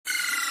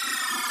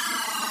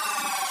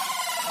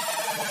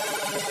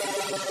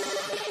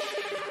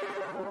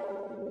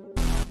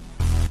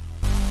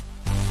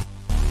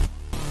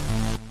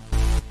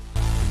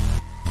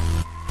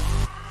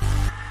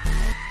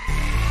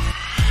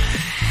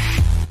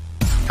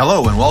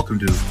Hello and welcome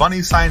to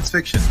Funny Science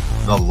Fiction,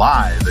 the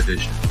live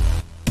edition.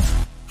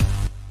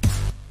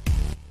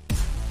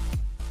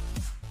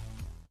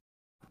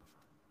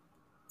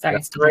 Sorry,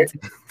 That's right.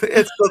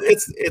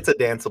 It's a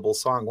danceable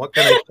song. What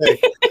can I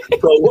say?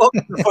 So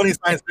welcome to Funny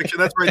Science Fiction.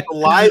 That's right, the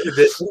live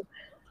edition.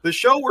 The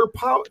show where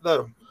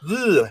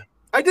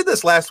I did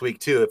this last week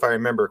too, if I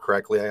remember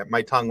correctly.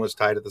 My tongue was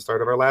tied at the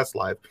start of our last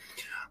live.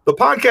 The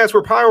podcast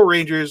where Power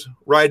Rangers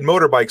ride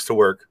motorbikes to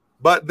work.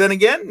 But then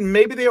again,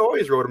 maybe they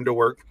always rode them to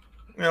work.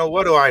 You know,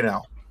 what do I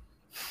know?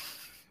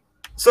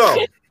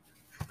 So,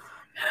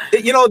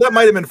 that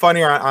might have been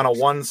funnier on a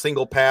one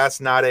single pass,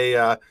 not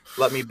a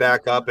let me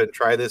back up and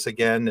try this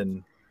again.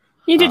 And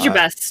you did your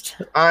best.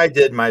 I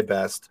did my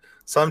best.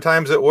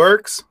 Sometimes it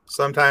works,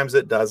 sometimes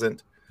it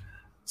doesn't.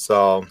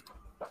 So,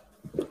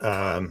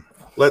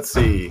 let's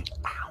see.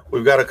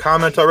 We've got a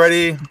comment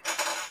already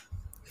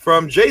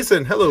from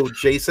Jason. Hello,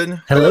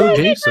 Jason. Hello,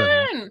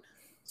 Jason.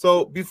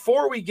 So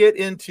before we get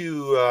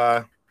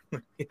into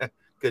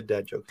good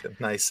dad joke, Tim.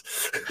 Nice.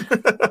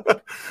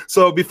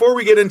 So before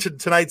we get into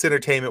tonight's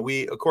entertainment,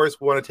 we of course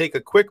want to take a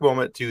quick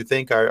moment to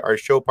thank our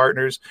show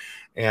partners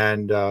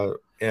and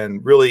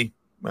really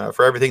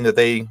for everything that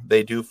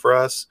they do for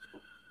us.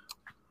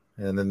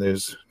 And then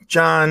there's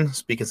John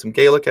speaking some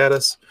Gaelic at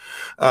us.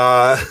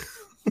 I'm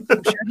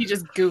sure he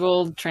just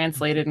Googled,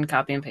 translated, and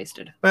copy and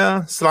pasted.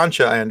 Well,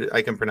 sláinte, and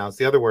I can pronounce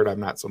the other word. I'm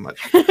not so much.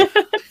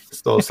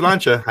 So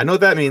sláinte, I know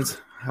what that means.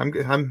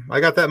 I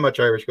got that much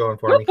Irish going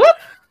for me.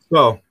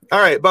 So, all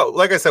right, but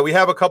like I said, we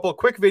have a couple of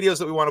quick videos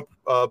that we want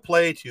to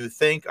play to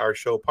thank our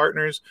show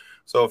partners.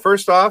 So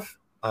first off,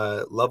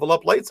 Level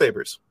Up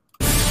Lightsabers.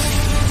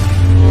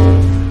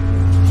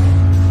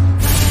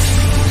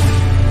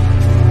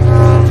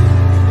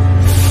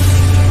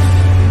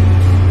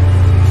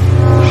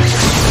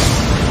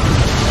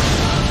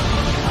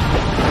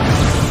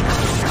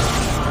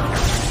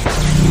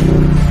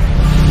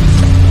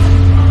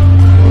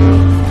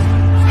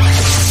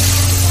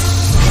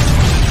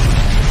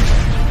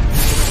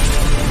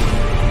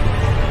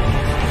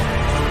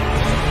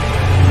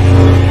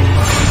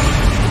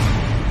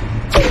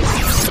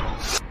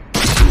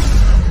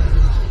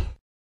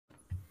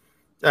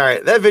 All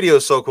right, that video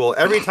is so cool.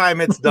 Every time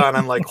it's done,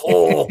 I'm like,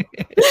 oh,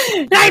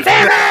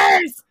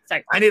 lightsabers!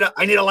 Sorry. I need a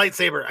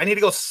lightsaber. I need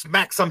to go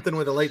smack something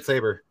with a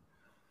lightsaber.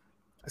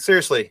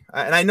 Seriously,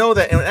 and I know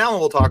that, and Alan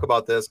will talk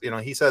about this.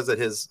 He says that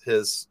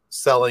his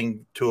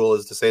selling tool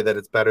is to say that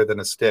it's better than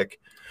a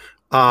stick,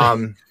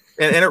 and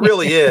it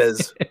really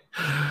is.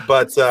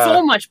 But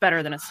so much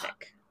better than a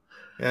stick.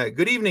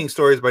 Good evening,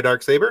 Stories by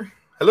Darksaber.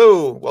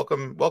 Hello,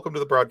 welcome to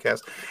the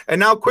broadcast. And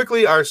now,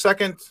 quickly, our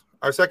second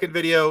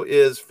video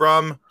is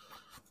from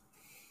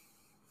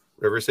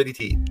River City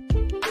Tea.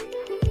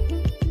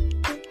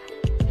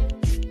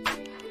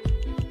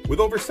 With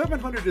over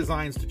 700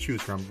 designs to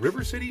choose from,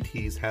 River City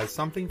Tees has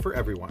something for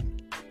everyone.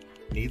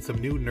 Need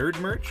some new nerd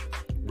merch?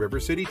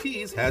 River City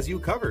Tees has you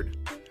covered.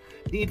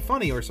 Need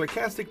funny or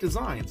sarcastic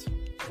designs?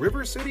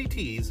 River City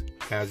Tees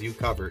has you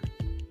covered.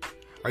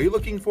 Are you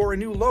looking for a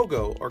new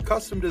logo or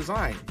custom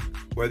design?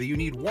 Whether you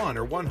need 1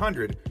 or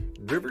 100,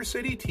 River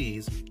City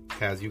Tees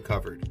has you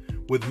covered.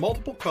 With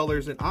multiple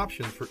colors and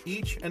options for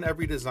each and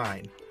every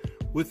design.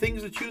 With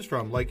things to choose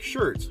from like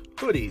shirts,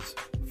 hoodies,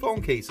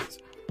 phone cases,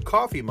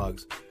 coffee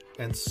mugs,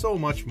 and so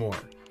much more.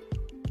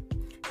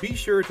 Be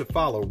sure to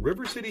follow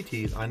River City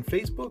Tees on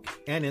Facebook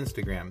and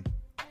Instagram.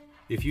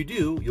 If you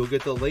do, you'll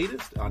get the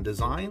latest on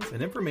designs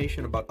and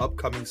information about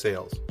upcoming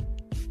sales.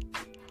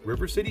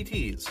 River City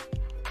Tees.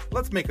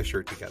 Let's make a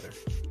shirt together.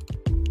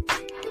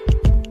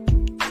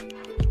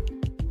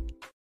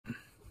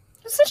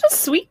 It's such a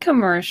sweet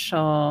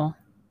commercial.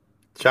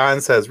 John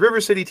says River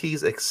City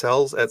Tees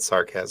excels at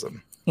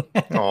sarcasm.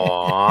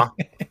 Aw,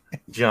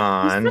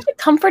 John. There's such a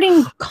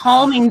comforting,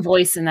 calming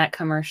voice in that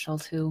commercial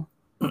too.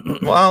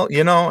 Well,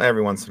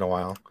 every once in a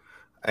while.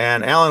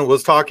 And Alan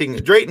was talking.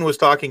 Drayton was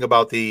talking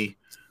about the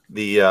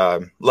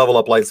Level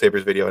Up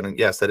Lightsabers video, and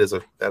yes, that's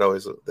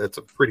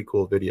a pretty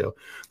cool video.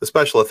 The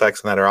special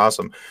effects in that are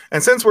awesome.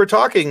 And since we're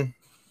talking,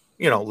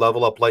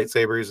 Level Up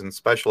Lightsabers and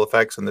special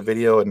effects in the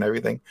video and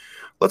everything,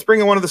 let's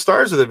bring in one of the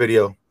stars of the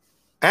video.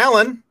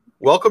 Alan,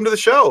 welcome to the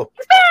show.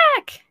 He's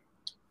back.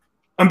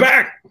 I'm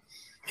back.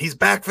 He's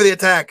back for the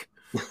attack.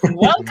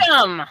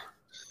 Welcome.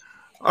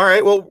 All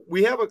right. Well,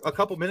 we have a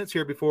couple minutes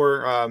here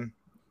before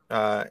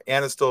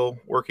Anna's still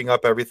working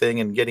up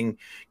everything and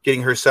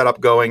getting her setup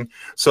going.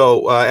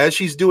 So as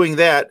she's doing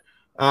that,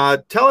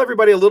 tell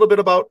everybody a little bit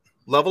about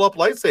Level Up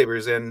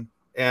Lightsabers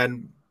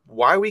and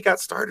why we got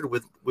started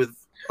with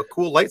a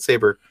cool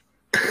lightsaber.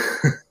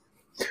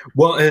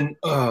 Well, and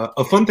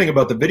a fun thing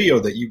about the video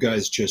that you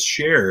guys just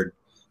shared,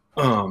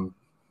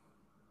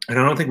 and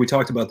I don't think we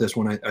talked about this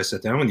when I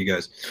sat down with you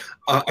guys.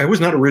 I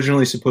was not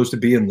originally supposed to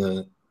be in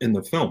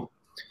the film.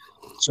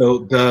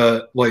 So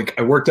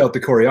I worked out the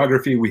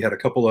choreography. We had a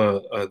couple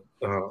of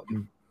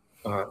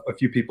a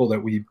few people that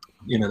we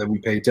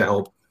paid to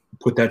help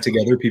put that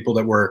together. People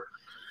that were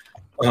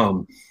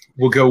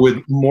we'll go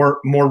with more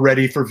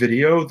ready for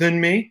video than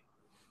me.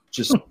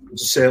 Just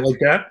say it like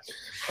that.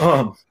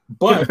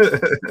 But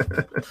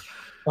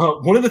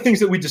one of the things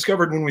that we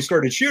discovered when we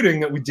started shooting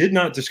that we did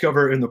not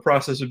discover in the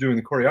process of doing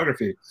the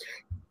choreography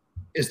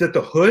is that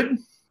the hood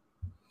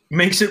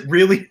makes it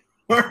really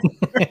hard.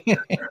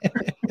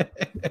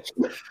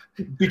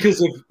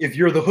 Because if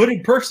you're the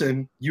hooded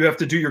person, you have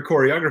to do your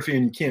choreography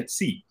and you can't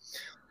see.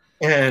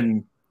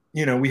 And,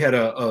 you know, we had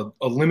a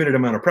limited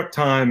amount of prep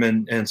time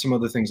and some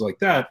other things like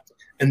that.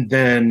 And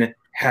then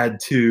had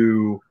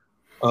to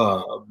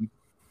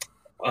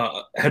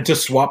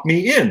swap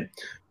me in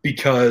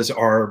because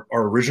our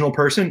original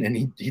person, and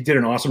he did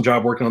an awesome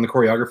job working on the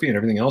choreography and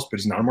everything else, but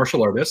he's not a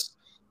martial artist.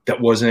 That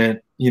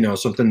wasn't, you know,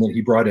 something that he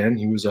brought in.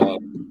 He was a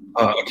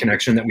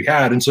connection that we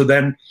had. And so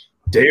then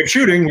day of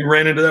shooting, we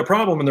ran into that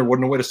problem and there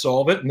wasn't a way to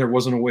solve it. And there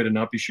wasn't a way to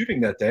not be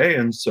shooting that day.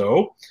 And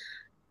so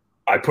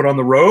I put on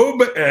the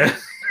robe and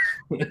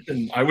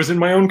I was in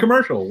my own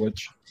commercial,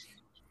 which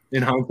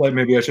in hindsight,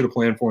 maybe I should have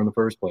planned for in the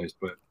first place,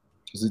 but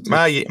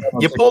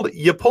you pulled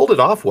it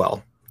off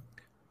well.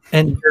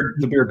 And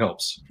the beard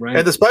helps, right?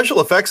 And the special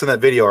effects in that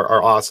video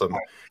are awesome.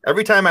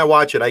 Every time I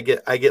watch it, I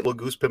get little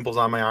goose pimples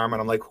on my arm,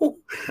 and I'm like, "Whoo,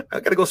 I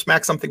gotta go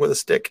smack something with a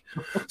stick."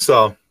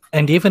 So,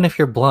 and even if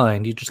you're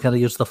blind, you just got to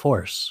use the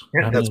force.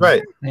 Yeah, that's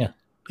right. Yeah,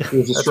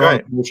 there's a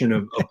strong notion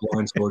of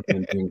blind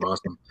sportsman being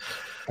awesome.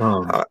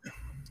 All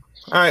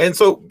right, and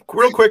so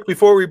real quick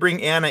before we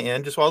bring Anna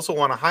in, just also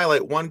want to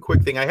highlight one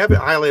quick thing. I have it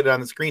highlighted on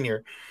the screen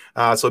here.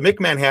 So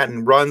Mick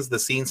Manhattan runs the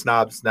Scene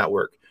Snobs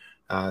Network.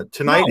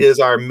 Tonight is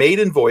our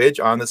maiden voyage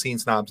on the Scene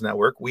Snobs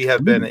Network. We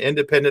have been an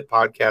independent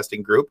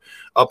podcasting group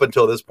up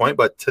until this point,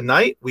 but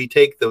tonight we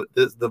take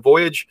the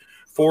voyage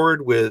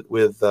forward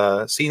with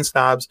Scene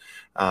Snobs.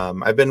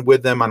 I've been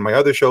with them on my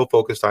other show,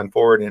 focused on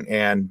Forward,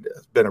 and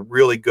it's been a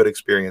really good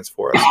experience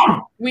for us.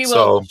 We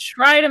will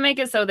try to make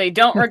it so they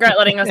don't regret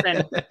letting us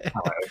in.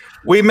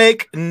 We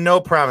make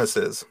no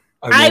promises.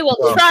 I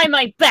will try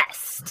my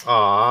best.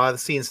 Aw, the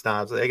Scene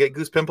Snobs. I get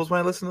goose pimples when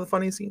I listen to the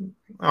funny scene.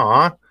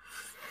 Aw.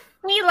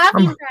 We love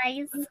you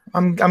guys.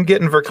 I'm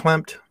getting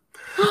verklempt.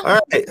 All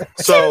right.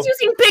 So she was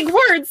using big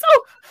words.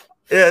 Oh.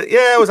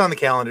 Yeah, it was on the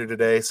calendar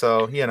today,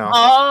 so you know.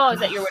 Oh, is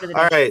that your word of the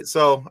day? All right,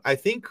 so I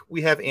think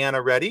we have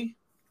Anna ready.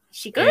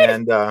 She good?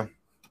 And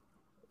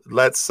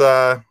let's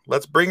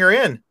bring her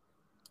in.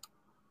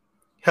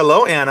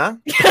 Hello, Anna.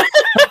 Hello,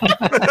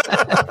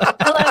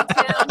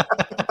 Tim.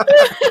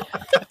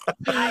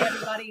 Hi,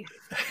 everybody.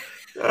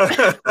 What's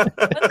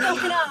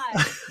going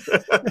on?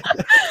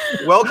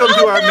 Welcome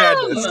to our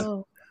madness.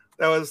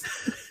 That was.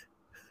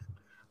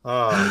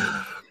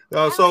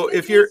 So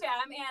if you're,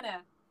 I'm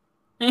Anna.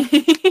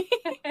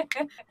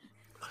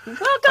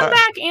 Welcome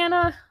back,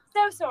 Anna.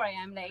 So sorry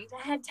I'm late.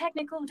 I had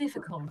technical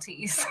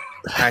difficulties.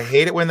 I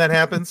hate it when that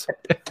happens.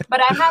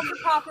 But I have the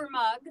proper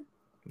mug.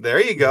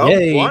 There you go.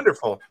 Yay.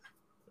 Wonderful.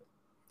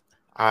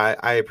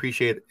 I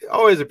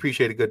always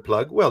appreciate a good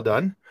plug. Well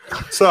done.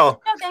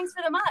 So No, thanks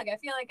for the mug. I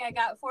feel like I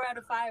got 4 out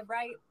of 5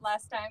 right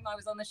last time I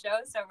was on the show.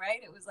 So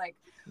right, it was like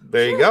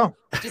there you go.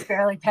 Just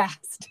barely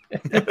passed.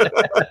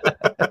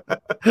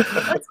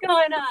 What's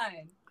going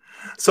on?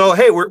 So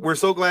hey, we're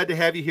so glad to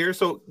have you here.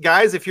 So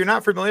guys, if you're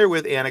not familiar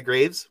with Anna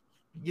Graves,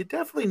 you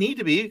definitely need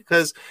to be,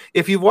 because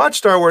if you've watched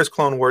Star Wars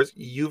Clone Wars,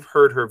 you've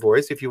heard her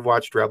voice. If you've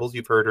watched Rebels,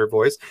 you've heard her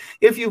voice.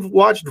 If you've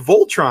watched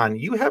Voltron,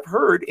 you have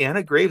heard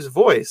Anna Graves'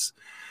 voice.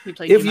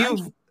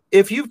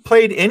 If you've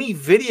played any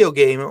video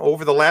game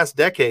over the last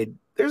decade,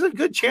 there's a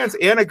good chance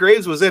Anna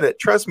Graves was in it.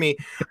 Trust me,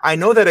 I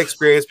know that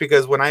experience,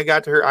 because when I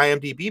got to her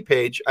IMDb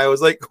page, I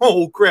was like,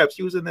 oh crap,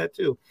 she was in that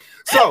too.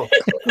 So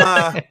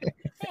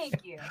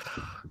Thank you.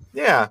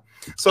 Yeah.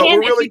 So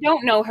and if you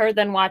don't know her,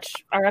 then watch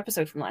our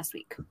episode from last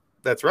week.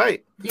 That's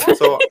right. Yeah.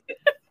 So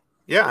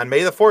yeah, on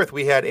May the 4th,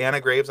 we had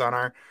Anna Graves on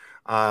our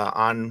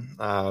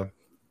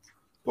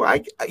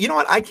you know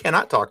what? I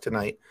cannot talk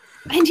tonight.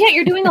 And yet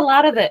you're doing a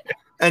lot of it.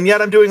 And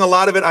yet I'm doing a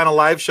lot of it on a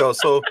live show.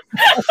 So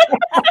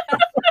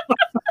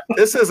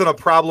this isn't a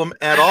problem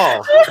at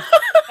all.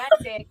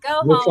 That's it. Go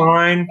We're home.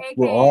 fine. AKA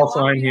We're all walk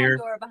fine through that here.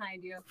 door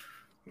behind you.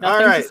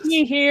 Nothing All right. to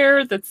see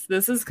here.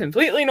 This is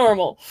completely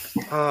normal.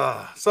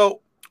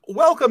 So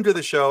welcome to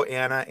the show,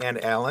 Anna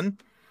and Alan.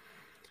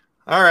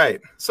 All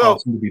right. So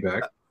Awesome to be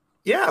back.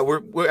 yeah,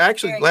 we're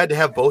actually glad to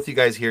have both you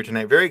guys here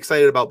tonight. Very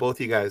excited about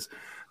both you guys.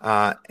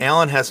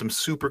 Alan has some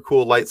super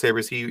cool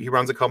lightsabers. He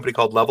runs a company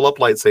called Level Up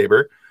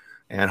Lightsaber,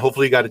 and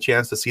hopefully you got a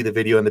chance to see the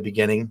video in the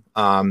beginning.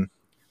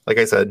 Like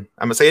I said,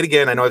 I'm gonna say it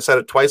again. I know I've said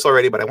it twice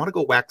already, but I want to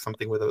go whack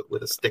something with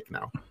a stick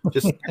now,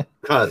 just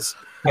because.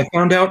 I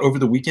found out over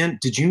the weekend.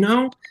 Did you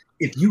know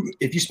if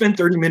you spend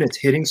 30 minutes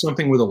hitting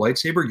something with a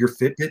lightsaber, your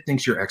Fitbit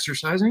thinks you're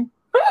exercising?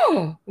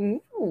 Oh,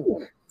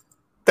 ooh.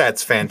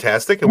 That's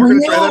fantastic, and we're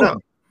gonna try that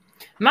out.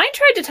 Mine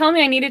tried to tell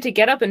me I needed to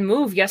get up and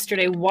move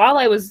yesterday while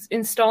I was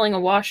installing a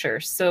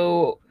washer.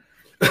 So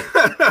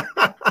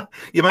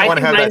You might want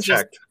to have that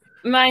checked.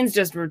 Mine's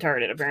just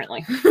retarded,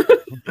 apparently.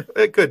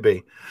 It could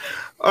be.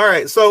 All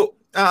right. So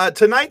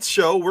tonight's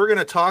show, we're going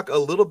to talk a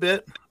little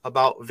bit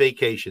about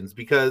vacations,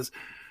 because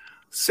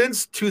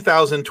since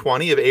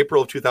 2020, of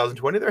April of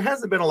 2020, there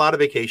hasn't been a lot of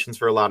vacations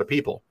for a lot of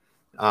people.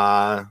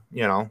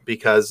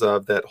 because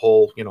of that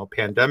whole,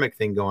 pandemic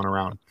thing going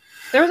around.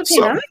 There was a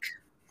pandemic?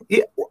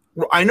 Yeah,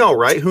 I know,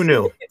 right? Who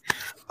knew?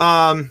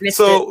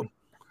 So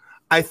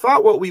I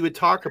thought what we would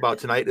talk about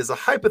tonight is a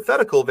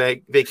hypothetical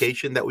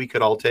vacation that we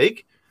could all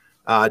take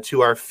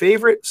to our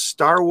favorite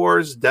Star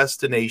Wars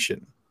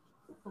destination.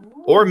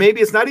 Ooh. Or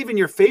maybe it's not even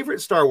your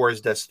favorite Star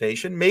Wars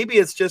destination. Maybe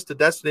it's just a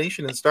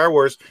destination in Star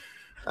Wars,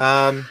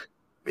 and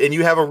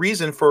you have a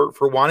reason for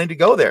wanting to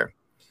go there.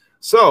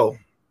 So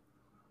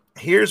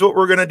here's what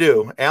we're going to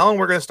do. Alan,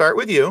 we're going to start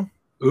with you.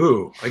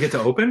 Ooh, I get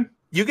to open?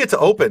 You get to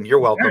open. You're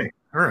welcome. Okay.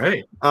 All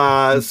right.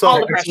 So all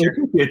the pressure.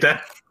 Appreciate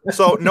that.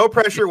 So no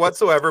pressure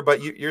whatsoever,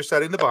 but you're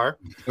setting the bar.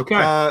 Okay.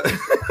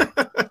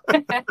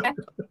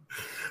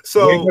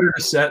 So way better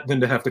to set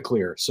than to have to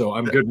clear. So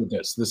I'm good with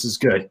this. This is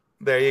good.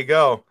 There you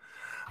go.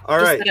 All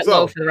Just right. set it So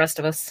low for the rest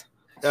of us.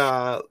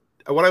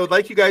 what I would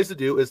like you guys to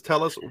do is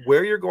tell us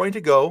where you're going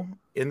to go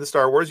in the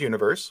Star Wars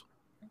universe,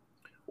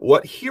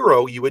 what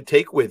hero you would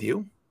take with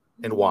you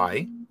and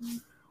why,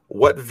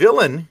 what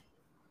villain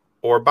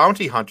or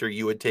bounty hunter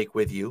you would take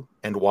with you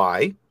and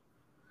why,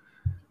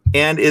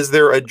 and is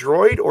there a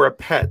droid or a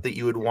pet that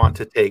you would want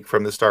to take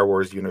from the Star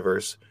Wars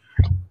universe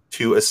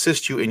to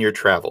assist you in your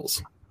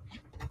travels?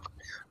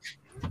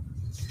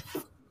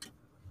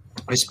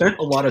 I spent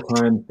a lot of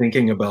time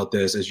thinking about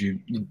this as you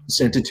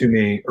sent it to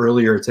me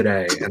earlier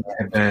today, and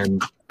I have been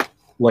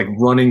like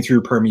running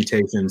through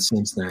permutations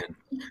since then.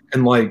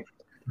 And like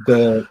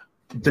the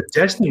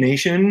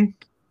destination,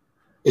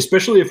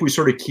 especially if we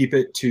sort of keep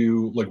it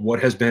to like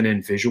what has been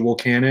in visual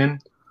canon,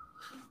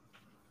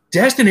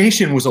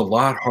 destination was a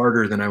lot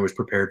harder than I was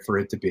prepared for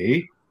it to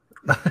be.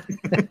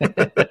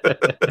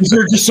 Because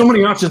there are just so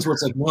many options where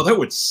it's like, well, that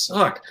would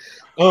suck.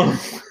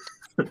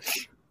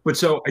 But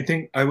so I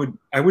think I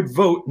would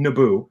vote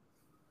Naboo.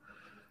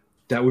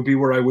 That would be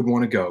where I would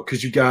want to go,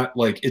 because you got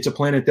like, it's a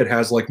planet that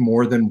has like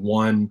more than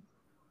one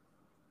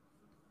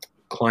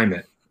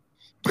climate.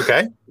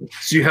 Okay.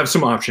 So you have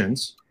some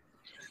options.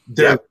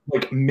 They're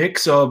like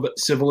mix of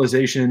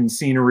civilization,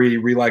 scenery,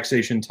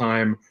 relaxation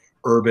time,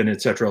 urban,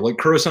 etc. Like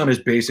Coruscant is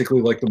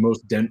basically like the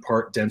most dense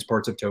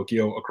parts of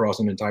Tokyo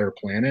across an entire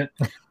planet.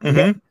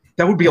 Mm-hmm.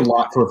 That would be a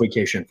lot for a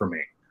vacation for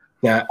me.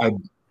 That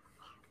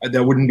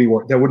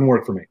wouldn't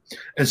work for me.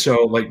 And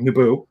so like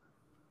Naboo,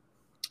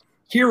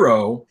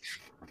 hero,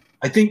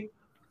 I think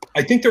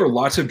there are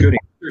lots of good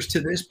answers to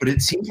this, but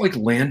it seems like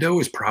Lando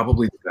is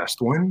probably the best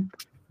one.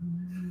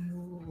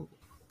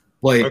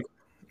 Like,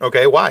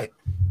 okay, why?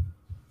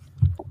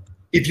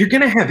 If you're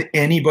going to have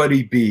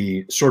anybody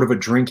be sort of a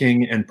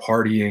drinking and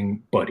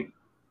partying buddy,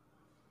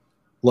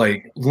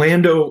 like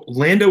Lando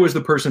is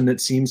the person that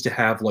seems to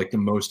have like the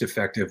most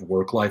effective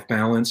work-life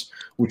balance,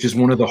 which is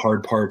one of the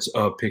hard parts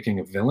of picking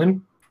a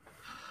villain.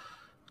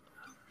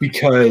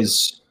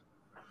 Because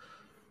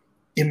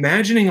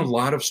imagining a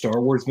lot of Star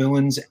Wars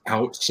villains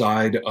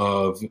outside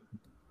of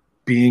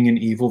being an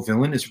evil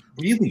villain is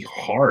really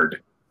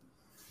hard.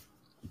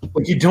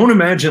 Like, you don't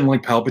imagine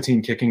like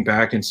Palpatine kicking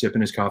back and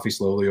sipping his coffee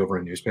slowly over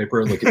a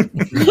newspaper. Like,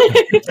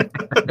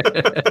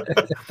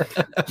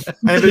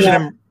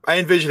 I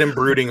envision him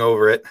brooding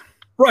over it.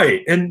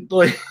 Right, and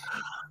like,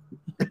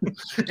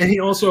 and he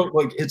also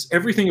like, it's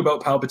everything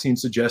about Palpatine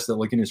suggests that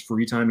like in his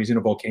free time he's in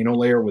a volcano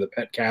lair with a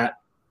pet cat.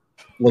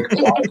 Like,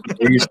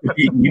 ways to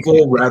be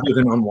evil rather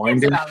than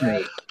unwinding.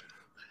 Right.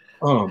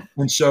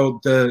 And so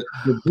the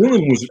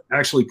villain was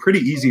actually pretty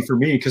easy for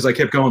me because I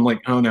kept going like,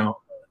 oh no,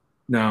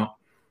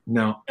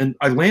 and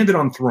I landed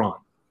on Thrawn.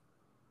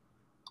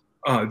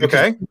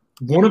 Okay.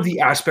 One of the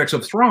aspects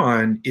of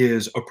Thrawn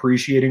is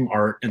appreciating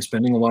art and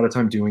spending a lot of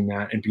time doing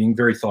that and being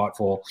very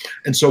thoughtful.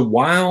 And so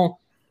while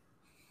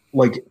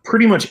like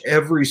pretty much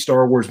every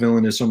Star Wars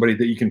villain is somebody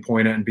that you can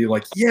point at and be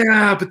like,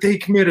 yeah, but they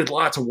committed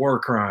lots of war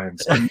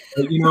crimes. And,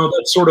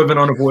 that's sort of an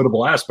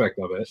unavoidable aspect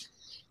of it.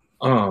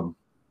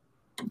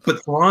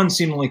 But Thrawn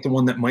seemed like the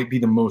one that might be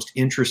the most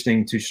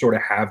interesting to sort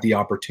of have the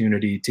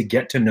opportunity to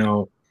get to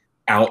know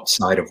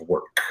outside of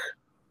work.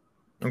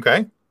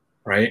 Okay.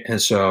 Right.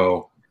 And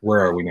so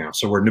where are we now?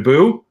 So we're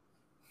Naboo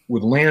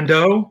with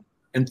Lando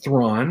and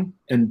Thrawn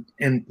and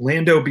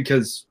Lando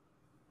because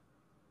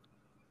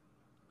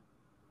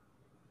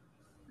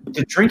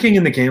the drinking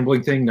and the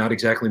gambling thing, not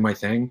exactly my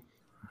thing,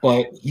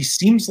 but he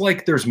seems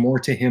like there's more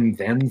to him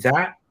than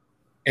that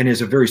and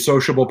is a very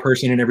sociable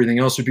person and everything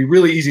else. It'd be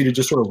really easy to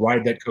just sort of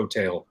ride that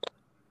coattail.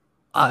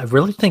 I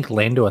really think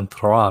Lando and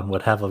Thrawn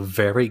would have a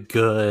very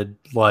good,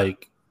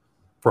 like,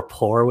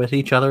 rapport with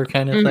each other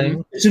kind of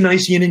thing. It's a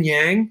nice yin and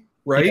yang,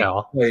 right?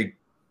 Yeah. Like,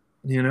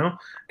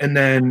 and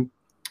then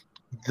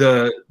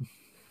the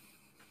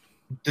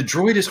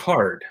droid is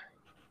hard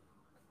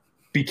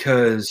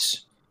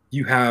because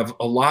you have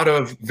a lot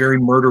of very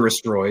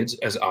murderous droids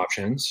as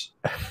options.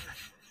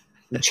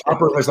 The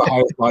Chopper has the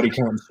highest body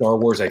count in Star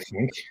Wars, I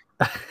think.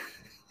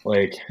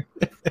 Like,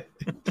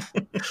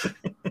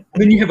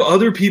 then you have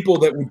other people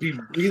that would be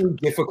really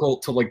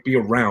difficult to like be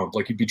around.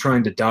 Like, you'd be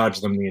trying to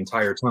dodge them the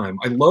entire time.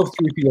 I love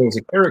 3PO as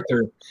a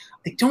character.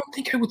 I don't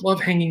think I would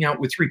love hanging out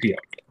with 3PO.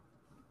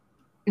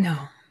 No.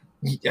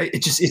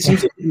 it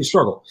seems like a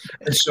struggle.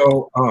 And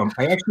so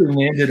I actually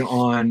landed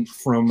on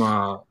from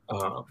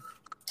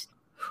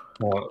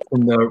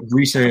the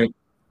recent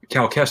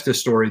Cal Kestis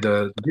story,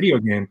 the video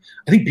game.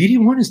 I think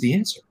BD1 is the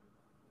answer.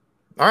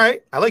 All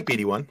right, I like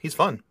BD1. He's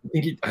fun.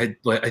 I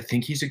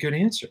think he's a good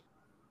answer.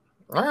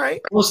 All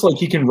right. Almost like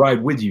he can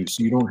ride with you,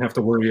 so you don't have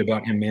to worry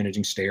about him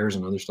managing stairs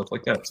and other stuff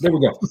like that. So there we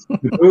go.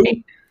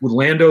 Naboo with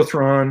Lando,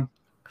 Thrawn,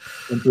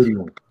 and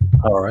BD1.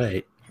 All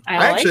right.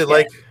 I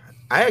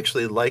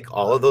actually like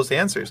all of those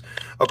answers.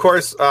 Of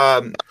course,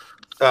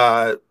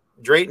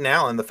 Drayton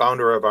Allen, the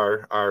founder of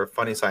our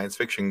Funny Science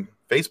Fiction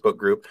Facebook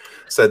group,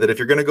 said that if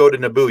you're going to go to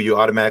Naboo, you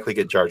automatically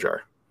get Jar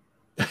Jar.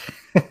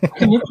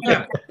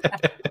 Yeah.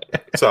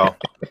 So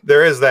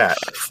there is that.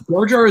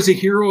 Jar Jar is a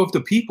hero of the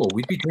people.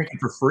 We'd be drinking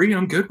for free.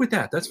 I'm good with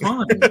that. That's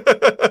fine.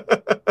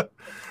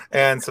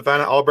 And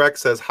Savannah Albrecht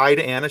says hi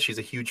to Anna. She's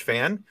a huge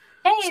fan.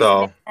 Hey,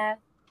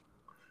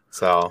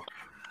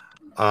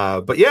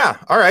 But yeah,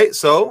 all right.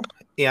 So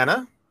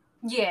Anna,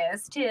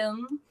 yes,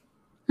 Tim.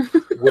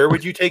 where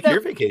would you take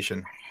your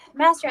vacation?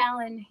 Master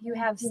Allen, you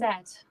have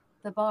set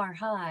the bar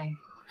high.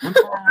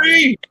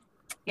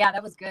 Yeah,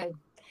 that was good.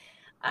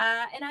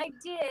 And I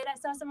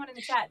saw someone in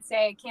the chat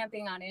say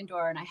camping on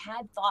Endor, and I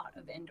had thought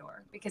of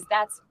Endor because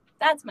that's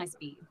my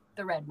speed,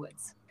 the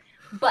redwoods.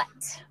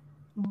 But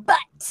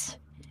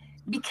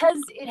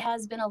because it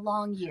has been a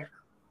long year,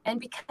 and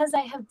because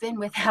I have been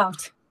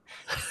without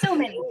so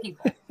many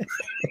people,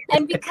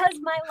 and because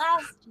my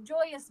last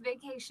joyous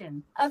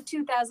vacation of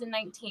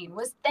 2019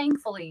 was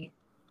thankfully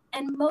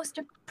and most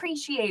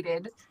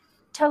appreciated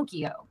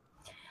Tokyo,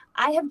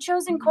 I have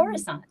chosen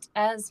Coruscant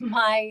as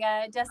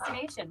my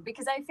destination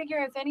because I figure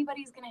if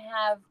anybody's going to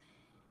have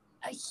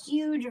a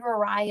huge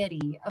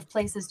variety of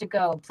places to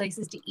go,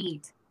 places to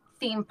eat,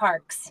 theme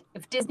parks,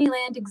 if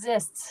Disneyland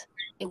exists,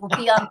 it will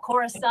be on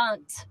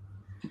Coruscant.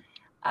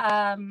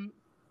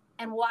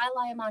 And while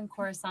I am on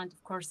Coruscant,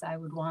 of course, I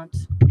would want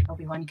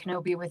Obi-Wan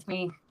Kenobi with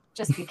me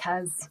just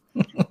because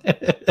I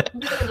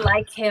really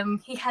like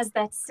him. He has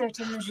that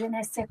certain je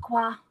ne sais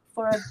quoi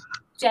for a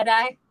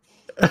Jedi.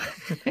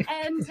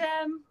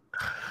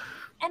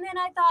 And then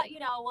I thought,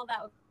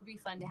 that would be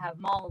fun to have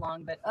Maul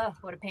along, but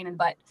what a pain in the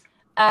butt.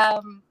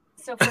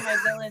 So for my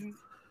villain,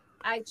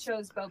 I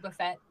chose Boba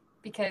Fett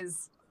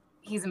because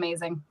he's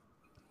amazing.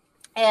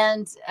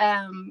 And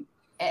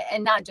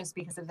not just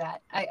because of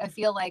that. I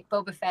feel like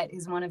Boba Fett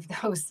is one of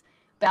those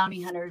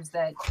bounty hunters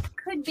that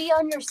could be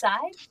on your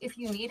side if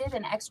you needed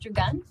an extra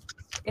gun,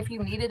 if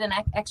you needed an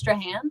extra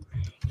hand.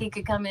 He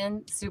could come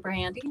in super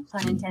handy,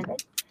 pun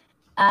intended.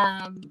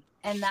 And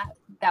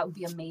that would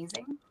be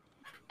amazing.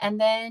 And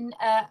then,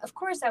 of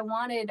course, I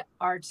wanted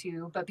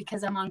R2, but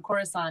because I'm on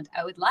Coruscant,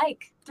 I would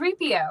like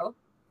 3PO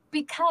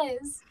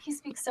because he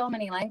speaks so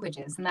many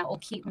languages, and that will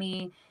keep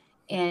me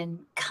in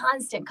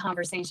constant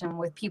conversation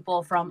with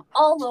people from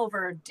all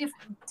over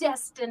different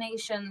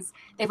destinations.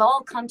 They've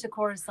all come to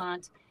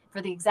Coruscant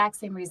for the exact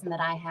same reason that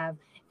I have,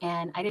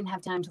 and I didn't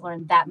have time to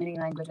learn that many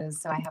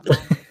languages, so I have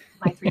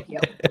my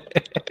 3PO.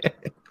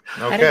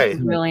 Okay. That is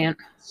brilliant.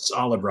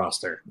 Solid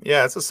roster.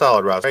 Yeah, it's a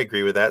solid roster. I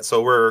agree with that.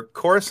 So we're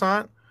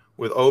Coruscant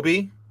with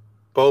Obi,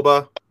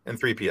 Boba,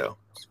 and 3PO.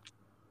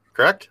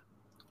 Correct?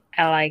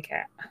 I like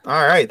it.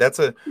 All right. That's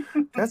a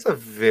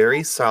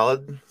very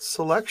solid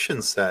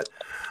selection set.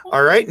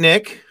 All right,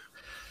 Nick.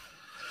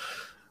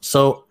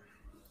 So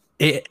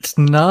it's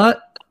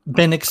not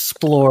been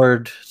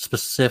explored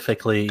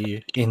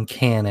specifically in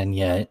canon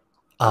yet,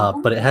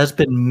 but it has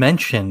been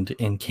mentioned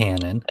in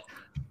canon,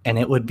 and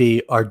it would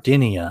be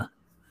Ardinia.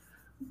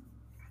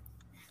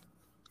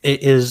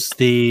 It is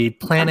the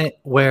planet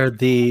where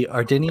the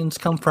Ardinians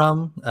come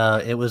from.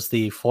 It was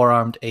the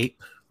four-armed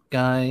ape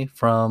guy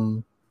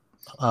from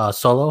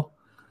Solo.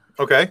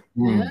 Okay.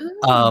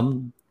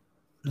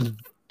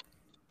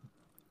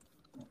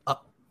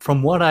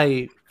 From what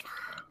I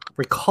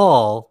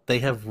recall, they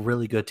have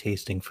really good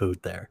tasting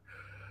food there.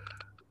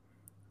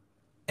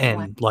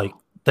 And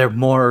they're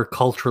more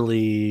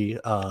culturally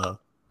of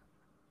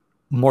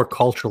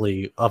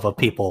a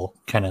people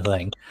kind of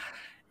thing.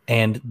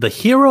 And the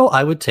hero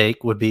I would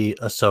take would be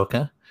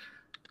Ahsoka.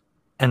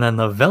 And then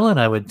the villain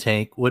I would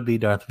take would be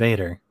Darth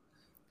Vader.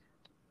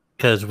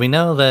 Because we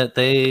know that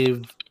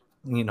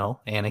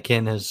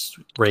Anakin has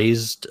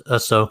raised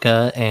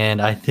Ahsoka,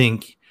 and I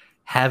think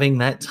having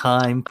that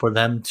time for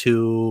them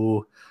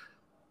to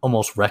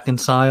almost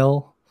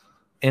reconcile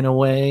in a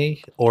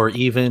way, or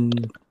even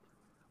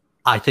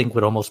I think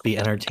would almost be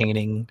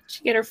entertaining.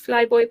 She get her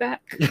flyboy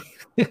back.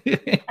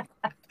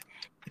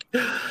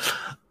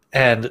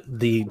 And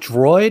the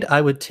droid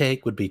I would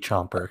take would be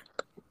Chomper.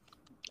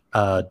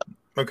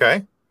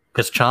 Okay.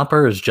 Because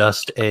Chomper is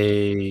just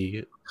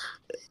a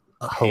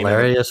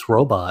hilarious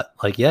robot.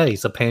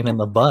 He's a pain in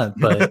the butt,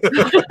 but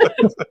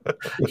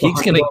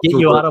he's going to get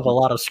you out of a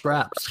lot of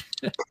scraps.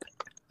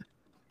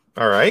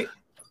 All right.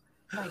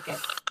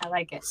 I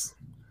like it.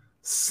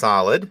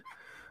 Solid.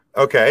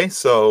 Okay,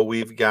 so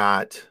we've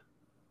got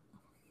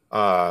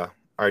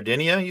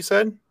Ardinia, you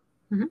said?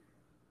 Mm-hmm.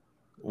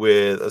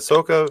 With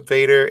Ahsoka,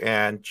 Vader,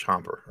 and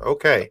Chomper.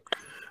 Okay.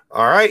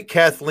 All right,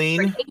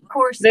 Kathleen.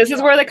 8-course This is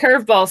meal. where the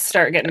curveballs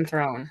start getting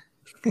thrown.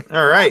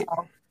 All right.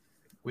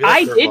 We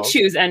like I did curveballs.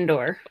 choose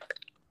Endor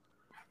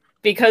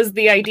because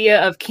the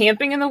idea of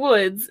camping in the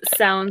woods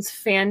sounds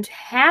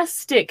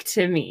fantastic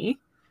to me.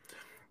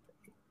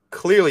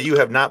 Clearly, you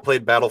have not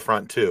played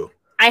Battlefront 2.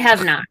 I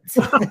have not.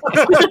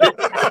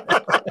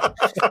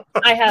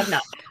 I have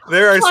not.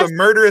 There are Plus- some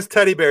murderous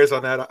teddy bears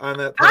on that.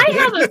 I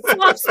have a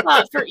soft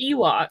spot for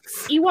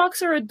Ewoks.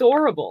 Ewoks are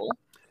adorable.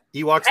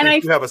 Ewoks and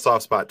think you have a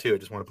soft spot too. I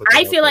just want to put. That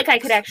I out feel there. like I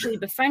could actually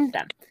befriend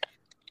them.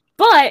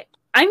 But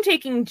I'm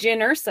taking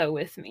Jyn Urso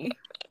with me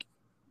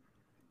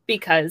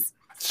because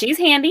she's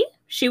handy.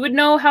 She would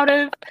know how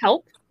to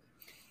help.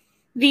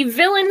 The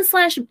villain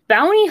 /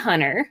 bounty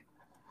hunter,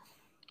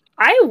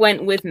 I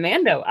went with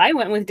Mando. I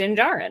went with Din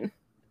Djarin.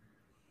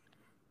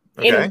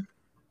 Okay. In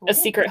a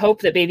secret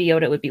hope that Baby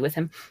Yoda would be with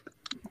him.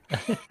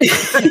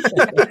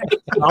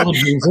 Solid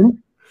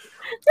reason.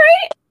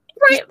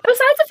 Right.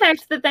 Besides the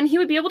fact that then he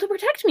would be able to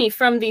protect me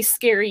from these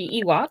scary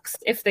Ewoks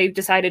if they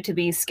decided to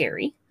be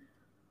scary.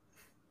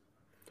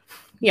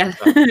 Yeah.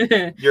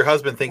 Your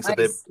husband thinks that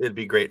Nice. it'd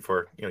be great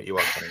for Ewok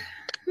hunting.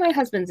 My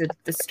husband's a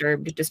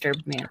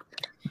disturbed man.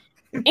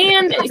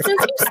 And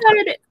since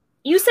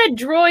you said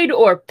droid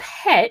or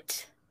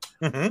pet,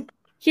 Mhm.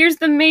 here's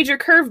the major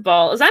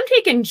curveball: is I'm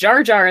taking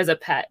Jar Jar as a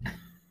pet.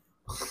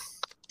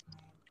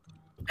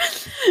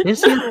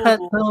 Is he a pet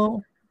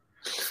though?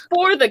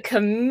 For the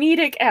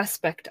comedic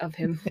aspect of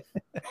him.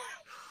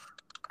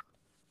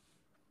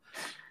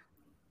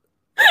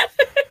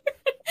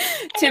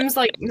 Tim's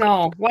like,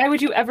 no, why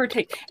would you ever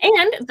take...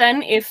 And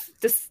then if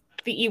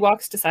the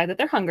Ewoks decide that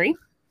they're hungry,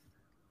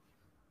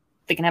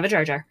 they can have a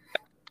Jar Jar.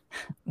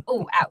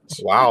 Oh, ouch.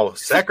 Wow,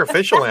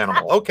 sacrificial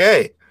animal.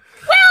 Okay.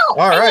 Well,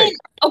 All I right. mean,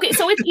 okay,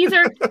 so it's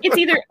either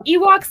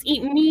Ewoks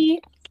eat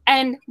me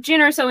and Jyn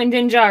Urso and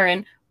Din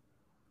Djarin,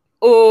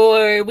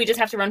 or we just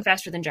have to run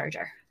faster than Jar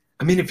Jar.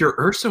 I mean, if you're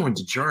Urso and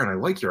Djarin, I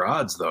like your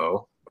odds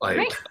though. Like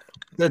Right.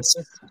 that's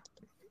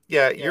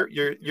Yeah,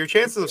 your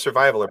chances of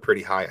survival are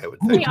pretty high, I would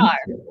They think. are.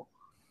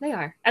 They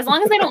are. As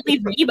long as they don't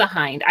leave me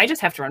behind, I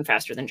just have to run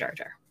faster than Jar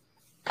Jar.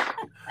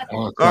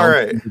 All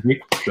right.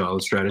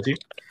 Solid strategy.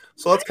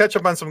 So let's catch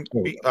up on some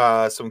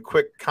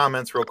quick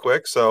comments real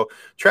quick. So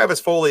Travis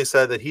Foley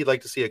said that he'd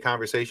like to see a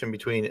conversation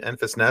between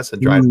Enfys Nest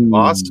and Dryden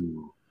Lost.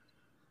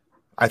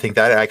 I think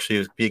that actually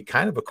would be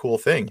kind of a cool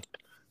thing.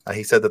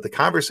 He said that the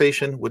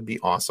conversation would be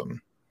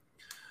awesome.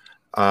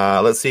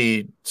 Let's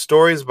see.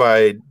 Stories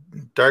by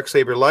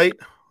Darksaber Light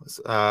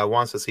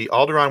wants to see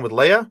Alderaan with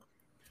Leia,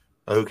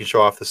 who can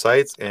show off the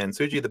sights, and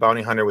Suji the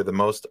Bounty Hunter with the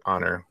most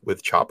honor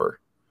with Chopper.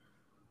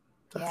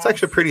 That's Yes.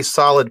 actually a pretty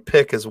solid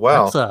pick as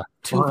well. That's a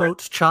 2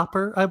 votes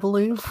chopper, I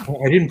believe.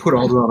 I didn't put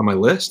Alderaan on my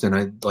list, and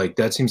I like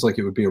that seems like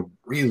it would be a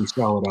really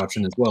solid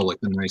option as well, like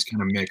the nice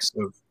kind of mix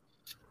of.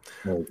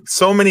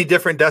 So many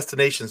different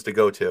destinations to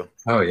go to.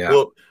 Oh yeah.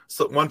 Well,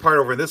 so one part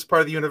over in this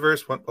part of the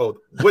universe. When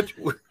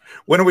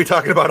are we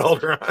talking about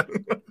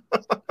Alderaan?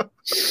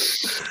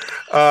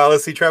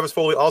 Let's see. Travis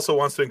Foley also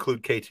wants to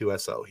include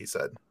K2SO. He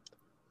said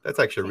that's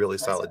actually a really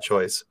solid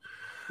choice.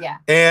 Yeah.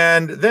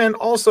 And then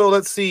also,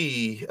 let's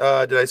see.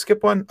 Did I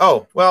skip one?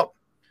 Oh, well,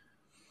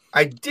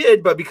 I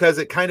did, but because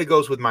it kind of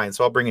goes with mine,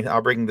 so I'll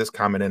bring this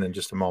comment in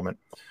just a moment.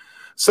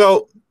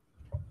 So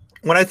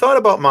when I thought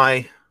about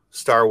my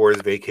Star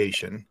Wars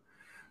vacation,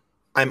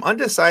 I'm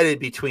undecided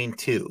between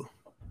two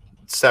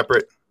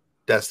separate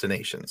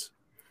destinations.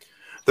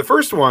 The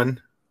first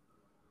one,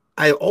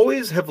 I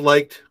always have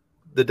liked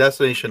the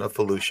destination of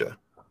Felucia.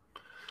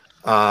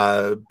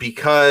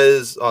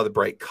 Because all the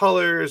bright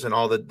colors and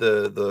all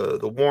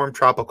the warm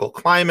tropical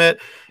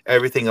climate,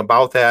 everything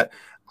about that.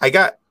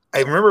 I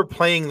remember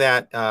playing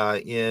that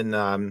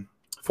in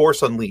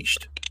Force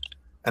Unleashed,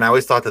 and I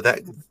always thought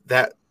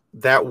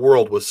that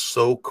world was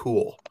so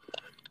cool.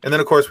 And then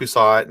of course we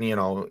saw it,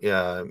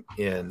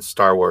 in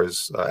Star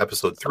Wars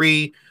Episode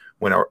 3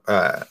 when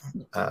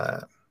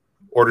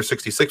Order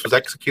 66 was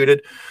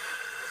executed.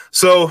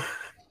 So,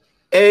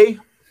 A,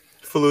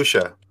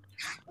 Felucia.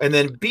 And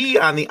then B,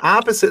 on the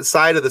opposite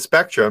side of the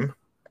spectrum,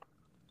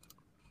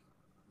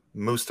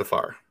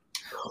 Mustafar.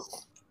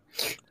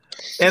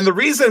 And the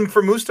reason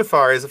for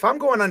Mustafar is if I'm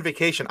going on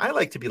vacation, I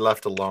like to be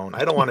left alone.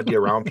 I don't want to be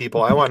around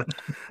people.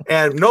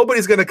 And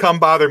nobody's going to come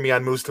bother me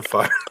on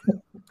Mustafar.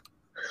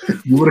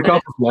 You would have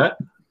accomplished that.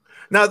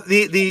 Now,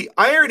 the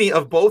irony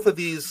of both of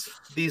these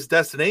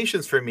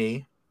destinations for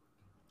me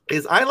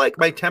is I like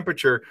my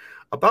temperature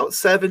about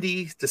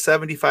 70 to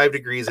 75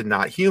 degrees and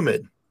not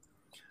humid.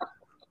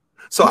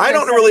 So I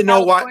don't really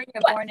know why.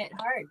 California, born it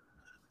hard.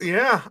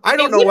 Yeah, I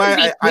don't know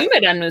why. I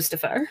humid on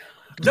Mustafar.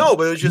 No,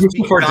 but it would just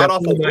be Mustafar god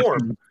awful definitely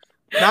warm.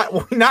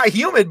 Not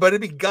humid, but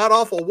it'd be god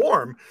awful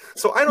warm.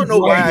 So I don't know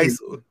why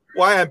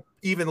I'm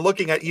even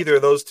looking at either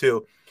of those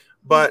two.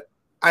 But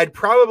I'd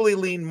probably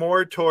lean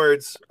more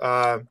towards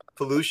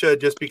Felucia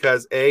just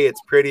because A,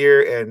 it's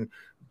prettier, and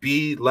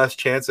B, less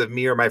chance of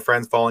me or my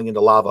friends falling into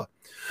lava.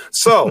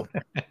 So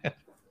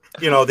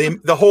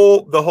the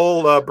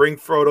whole bring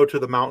Frodo to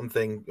the mountain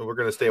thing, we're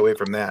going to stay away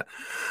from that.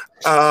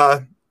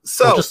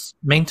 So We'll just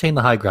maintain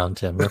the high ground,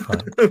 Tim. We're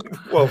fine.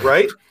 well,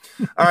 right.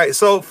 All right.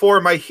 So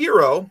for my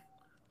hero,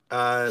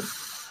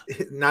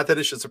 not that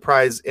it should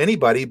surprise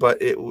anybody,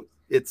 but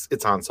it's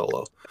Han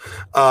Solo.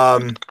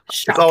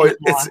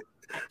 It's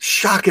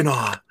shock and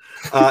awe.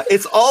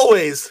 It's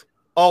always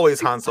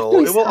Han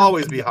Solo. It will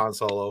always be Han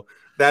Solo.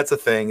 That's a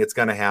thing. It's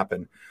going to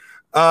happen.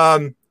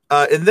 And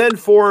then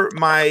for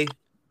my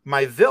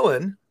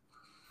villain,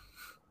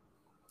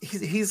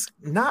 he's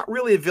not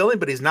really a villain,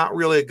 but he's not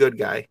really a good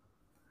guy.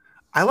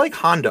 I like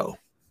Hondo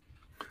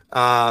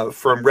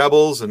from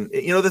Rebels. And,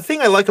 the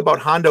thing I like about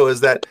Hondo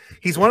is that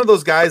he's one of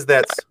those guys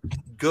that's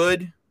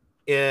good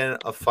in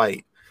a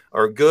fight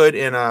or good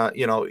in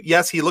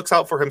yes, he looks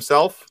out for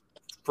himself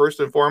first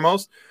and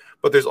foremost,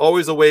 but there's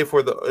always a way for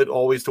it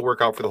always to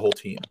work out for the whole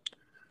team.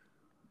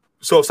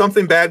 So if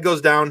something bad goes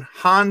down,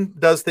 Han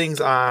does things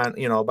on,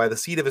 by the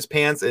seat of his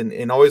pants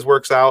and always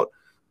works out.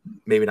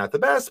 Maybe not the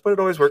best, but it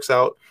always works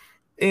out.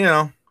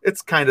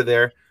 It's kind of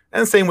there.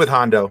 And same with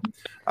Hondo.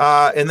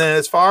 And then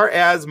as far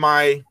as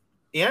my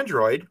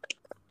android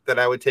that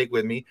I would take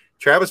with me,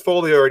 Travis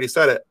Foley already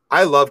said it.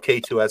 I love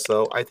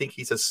K2SO. I think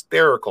he's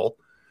hysterical.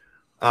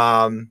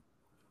 I'm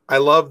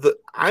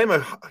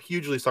a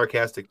hugely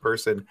sarcastic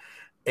person.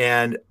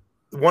 And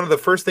one of the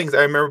first things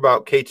I remember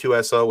about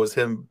K2SO was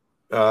him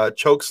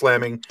choke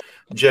slamming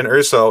Jyn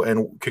Erso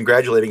and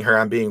congratulating her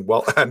on being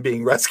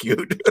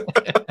rescued.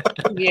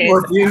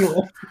 Yes.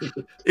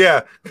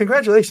 Yeah,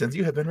 congratulations,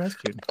 you have been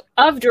rescued.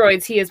 Of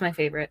droids, he is my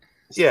favorite.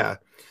 Yeah.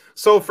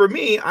 So for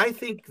me, I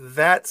think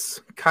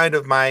that's kind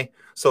of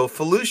so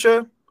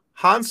Felucia,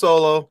 Han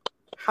Solo,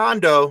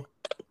 Hondo,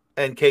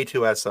 and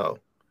K2SO.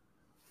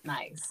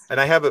 Nice.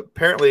 And I have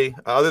apparently,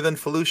 other than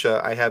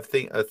Felucia, I have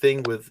a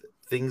thing with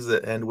things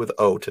that end with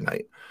O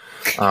tonight.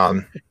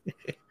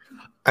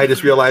 I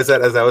just realized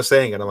that as I was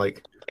saying it. I'm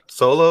like,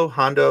 Solo,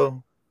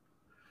 Hondo,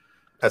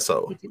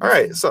 SO. All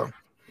right, so.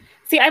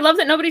 See, I love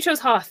that nobody chose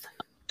Hoth.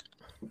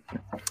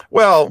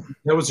 Well,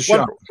 that was a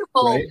shock,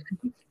 right?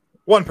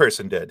 One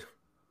person did.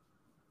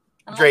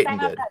 Unless Drayton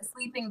I have did. that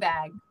sleeping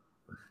bag.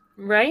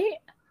 Right?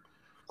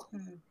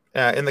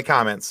 In the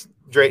comments,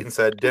 Drayton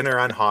said, dinner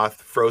on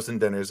Hoth, frozen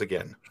dinners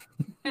again.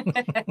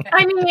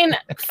 I mean,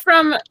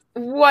 from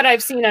what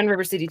I've seen on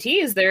River City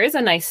Tees, there is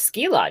a nice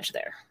ski lodge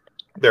there.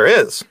 There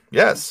is,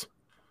 yes.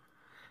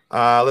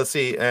 Let's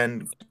see,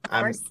 and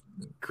I'm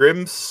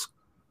Grimsculpt,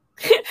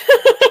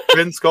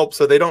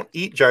 so they don't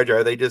eat Jar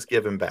Jar, they just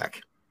give him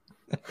back.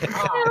 It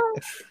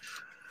happens.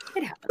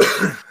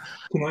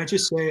 Can I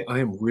just say I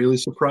am really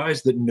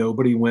surprised that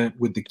nobody went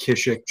with the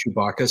Kishik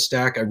Chewbacca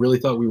stack. I really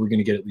thought we were going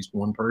to get at least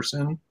one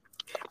person.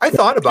 I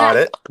thought about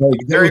it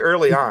very was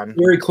early on.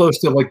 Very close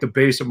to the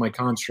base of my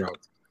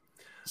construct.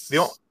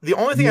 The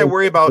only thing I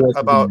worry about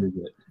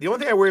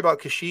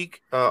Kashyyyk,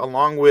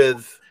 along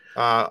with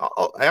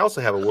I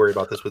also have a worry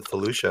about this with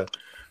Felucia,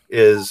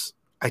 is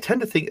I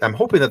tend to think I'm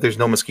hoping that there's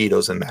no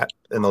mosquitoes in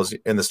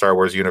the Star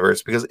Wars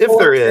universe, because if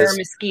there is,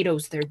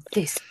 mosquitoes, they're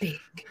this big.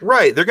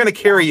 Right, they're going to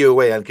carry you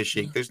away on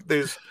Kashyyyk.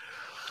 There's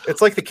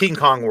it's like the King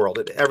Kong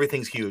world.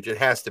 Everything's huge. It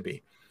has to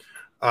be.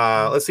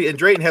 Let's see. And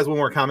Drayton has one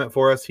more comment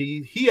for us.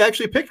 He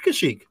actually picked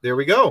Kashyyyk. There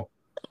we go.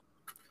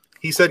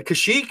 He said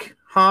Kashyyyk,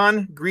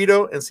 Han,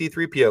 Greedo, and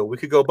C-3PO. We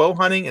could go bow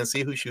hunting and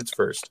see who shoots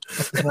first.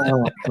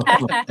 All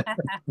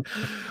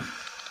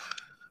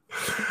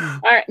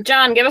right,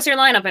 John, give us your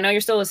lineup. I know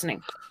you're still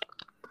listening.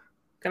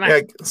 Come on.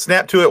 Yeah,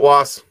 snap to it,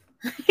 Was.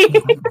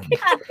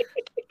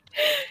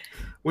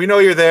 We know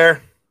you're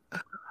there.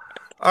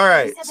 All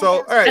right.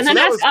 So, all right. And then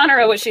ask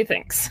Honora what she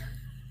thinks.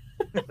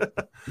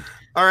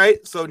 All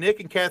right. So, Nick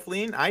and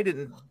Kathleen, I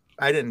didn't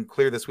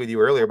clear this with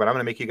you earlier, but I'm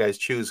going to make you guys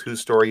choose whose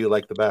story you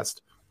like the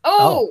best.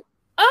 Oh.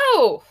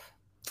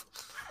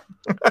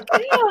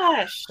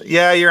 Gosh.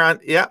 Yeah, you're on.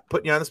 Yeah,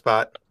 putting you on the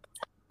spot.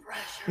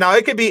 Now,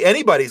 it could be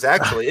anybody's,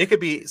 actually. It could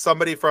be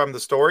somebody from the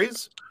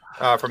stories,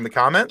 from the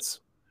comments.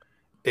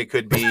 It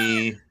could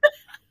be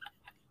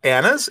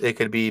Anna's. It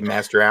could be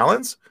Master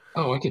Allen's.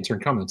 Oh, I can turn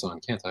comments on,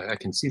 can't I? I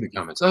can see the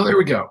comments. Oh, there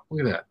we go.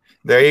 Look at that.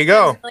 There you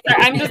go.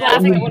 I'm just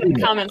laughing at one of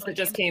the comments that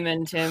just came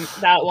in, Tim.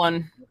 That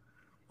one.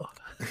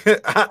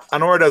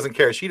 Honora doesn't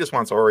care. She just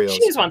wants Oreos.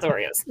 She just wants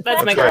Oreos.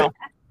 That's my right. girl.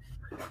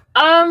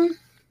 All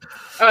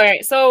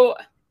right. So,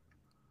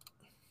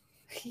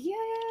 yeah,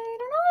 I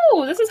don't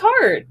know. This is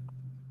hard.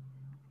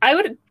 I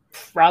would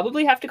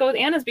probably have to go with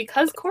Anna's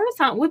because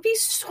Coruscant would be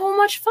so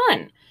much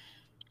fun.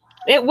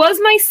 It was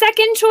my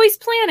second choice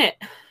planet.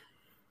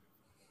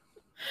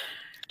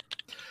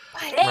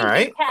 Thank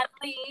right. you,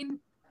 Kathleen.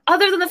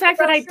 Other than the fact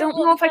that I don't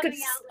know if I could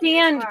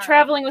stand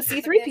traveling with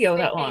C-3PO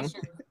that long.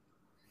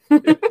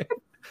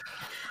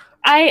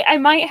 I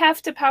might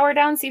have to power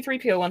down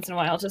C-3PO once in a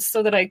while just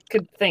so that I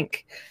could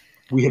think.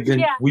 We've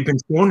been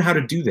shown how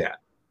to do that.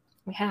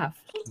 We have.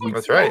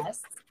 That's right.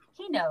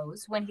 He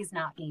knows when he's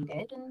not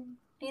needed and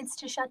needs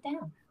to shut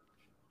down.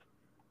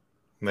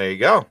 There you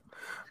go.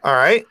 All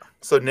right.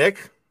 So,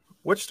 Nick,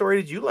 which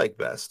story did you like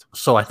best?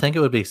 So I think it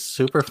would be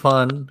super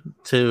fun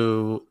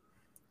to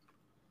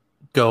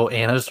go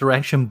Anna's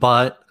direction,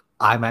 but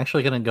I'm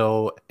actually going to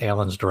go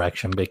Alan's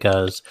direction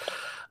because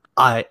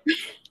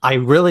I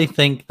really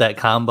think that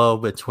combo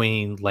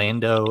between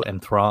Lando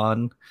and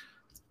Thrawn,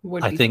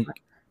 Would I be think, fun.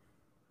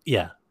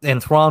 yeah,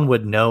 and Thrawn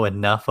would know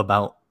enough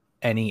about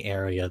any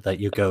area that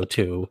you go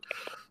to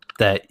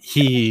that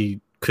he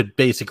could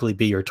basically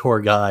be your tour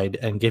guide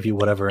and give you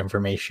whatever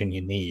information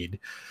you need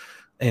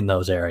in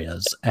those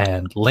areas.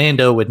 And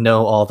Lando would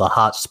know all the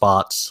hot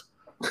spots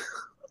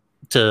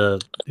to,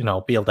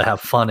 be able to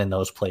have fun in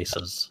those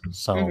places.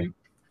 So Mhm.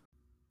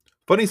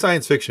 Funny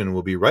Science Fiction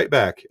will be right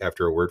back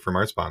after a word from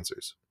our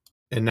sponsors.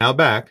 And now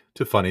back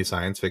to Funny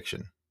Science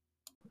Fiction.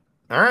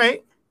 All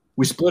right.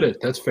 We split it.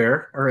 That's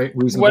fair. All right.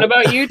 Reasonable. What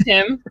about you,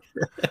 Tim?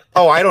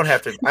 Oh, I don't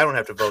have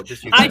to vote.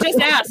 Just you. I just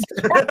asked.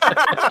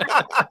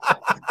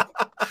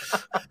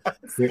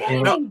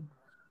 No.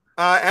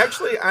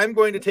 Actually, I'm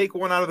going to take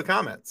one out of the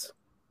comments.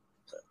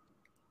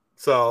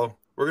 So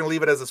we're going to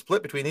leave it as a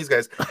split between these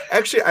guys.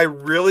 Actually, I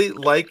really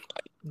like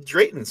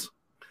Drayton's.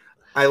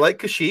 I like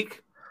Kashyyyk.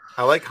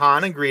 I like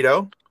Han and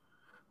Greedo.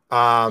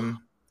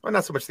 Well,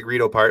 not so much the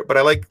Greedo part, but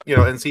I like,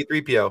 and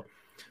C-3PO.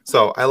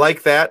 So I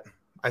like that.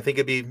 I think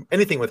it'd be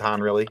anything with Han,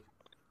 really.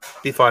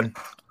 Be fun.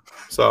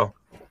 So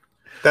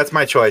that's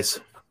my choice.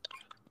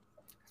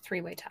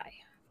 Three-way tie.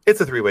 It's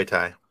a three-way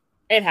tie.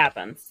 It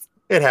happens.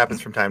 It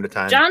happens from time to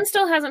time. John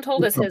still hasn't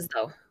told us his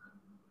though.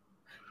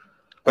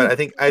 But I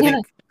think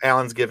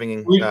Alan's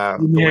giving the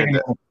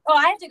win. Oh,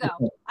 I have to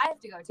go. I have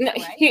to go too, No,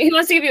 right? he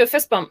wants to give you a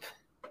fist bump.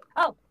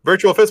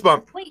 Virtual fist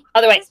bump. Wait.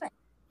 Other way. this way.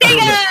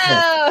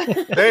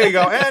 Bingo! There you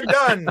go. And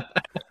done.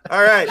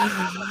 All right.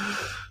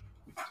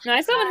 No,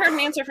 I still haven't heard an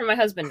answer from my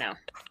husband now.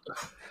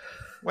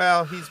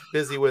 Well, he's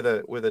busy with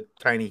a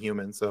tiny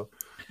human, so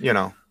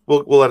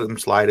we'll let him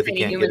slide if he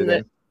Tiny can't get it human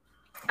in.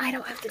 I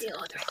don't have to deal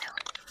with right now.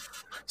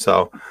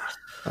 So,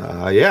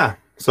 yeah.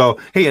 So,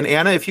 hey, and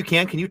Anna, if you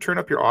can you turn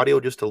up your audio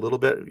just a little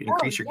bit,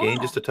 increase your gain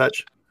yeah. just a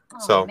touch? Oh,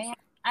 So- man.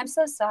 I'm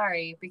so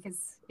sorry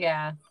because,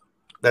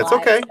 That's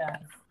live okay.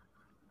 stuff.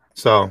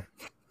 So, all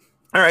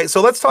right. So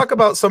let's talk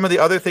about some of the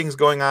other things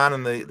going on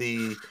in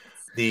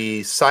the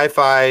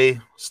sci-fi,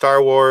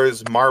 Star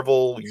Wars,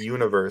 Marvel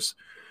universe.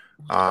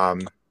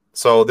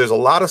 So there's a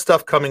lot of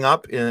stuff coming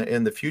up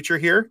in the future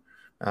here.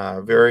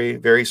 Very,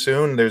 very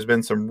soon. There's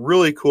been some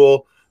really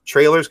cool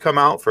trailers come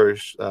out for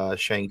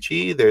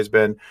Shang-Chi. There's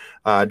been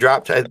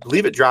dropped, I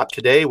believe it dropped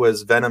today,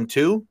 was Venom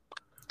 2.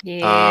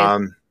 Yeah.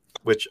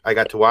 Which I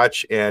got to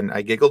watch and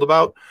I giggled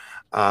about.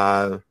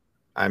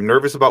 I'm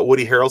nervous about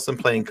Woody Harrelson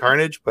playing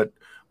Carnage, but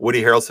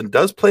Woody Harrelson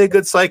does play a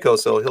good psycho,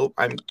 so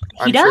I'm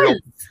he sure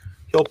does.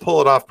 he'll pull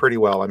it off pretty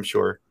well, I'm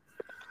sure.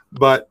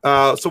 But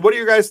so what are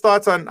your guys'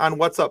 thoughts on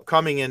what's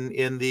upcoming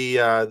in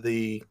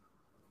the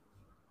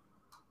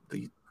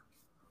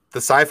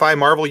sci-fi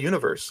Marvel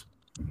universe?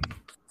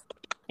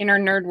 In our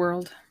nerd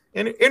world.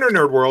 In our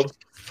nerd world.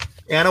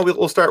 Anna,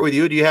 we'll start with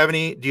you. Do you have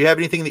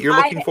anything that you're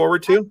looking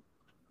forward to?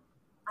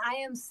 I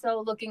am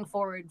so looking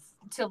forward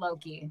to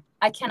Loki.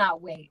 I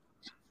cannot wait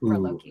for Ooh.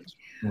 Loki.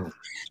 Mm.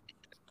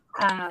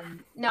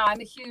 No,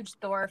 I'm a huge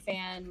Thor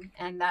fan,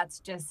 and that's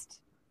just,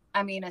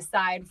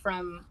 aside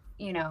from,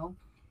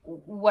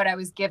 what I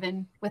was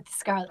given with the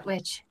Scarlet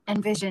Witch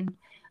and Vision,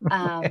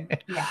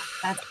 yeah,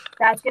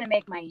 that's gonna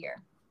make my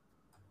year.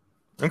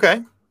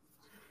 Okay.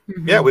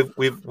 Mhm. Yeah,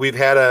 we've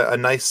had a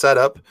nice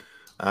setup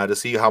to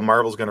see how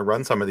Marvel's going to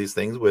run some of these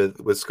things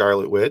with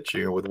Scarlet Witch,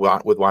 with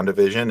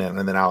WandaVision, and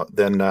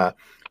then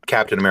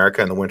Captain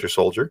America and the Winter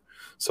Soldier.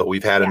 So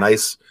we've had a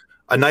nice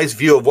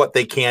view of what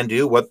they can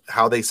do,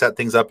 how they set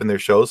things up in their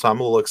shows. So I'm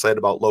a little excited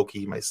about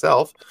Loki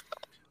myself.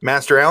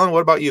 Master Allen,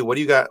 what about you? What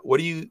do you got?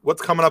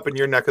 What's coming up in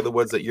your neck of the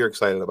woods that you're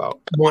excited about?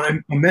 Well, I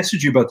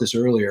messaged you about this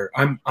earlier.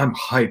 I'm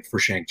hyped for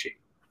Shang-Chi.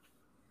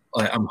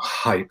 I'm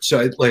hyped. So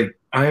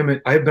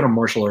I've been a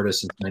martial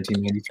artist since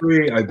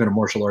 1993. I've been a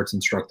martial arts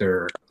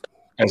instructor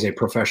as a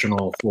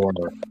professional for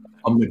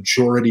a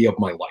majority of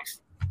my life.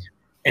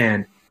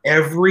 And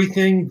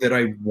everything that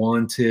I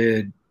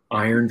wanted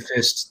Iron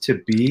Fist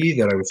to be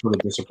that I was sort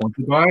of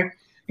disappointed by,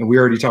 and we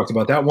already talked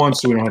about that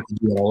once, so we don't have to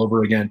do it all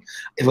over again.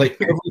 And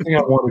everything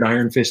I wanted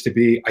Iron Fist to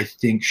be, I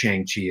think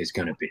Shang-Chi is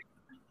going to be.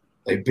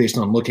 Based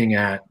on looking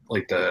at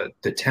the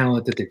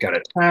talent that they've got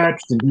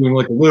attached and doing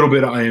a little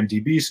bit of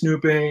IMDb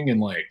snooping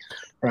and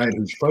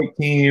who's fight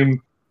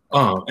team,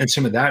 and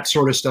some of that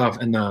sort of stuff,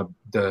 and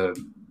the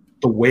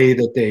way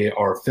that they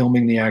are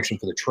filming the action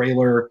for the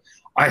trailer.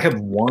 I have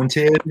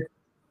wanted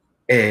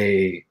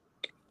a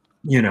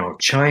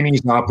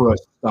Chinese opera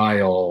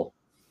style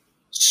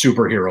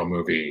superhero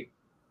movie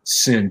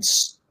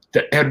since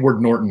the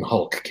Edward Norton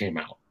Hulk came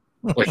out.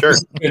 Sure. This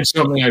has been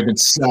something I've been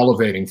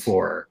salivating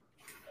for.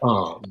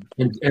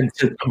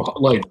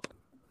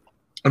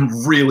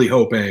 I'm really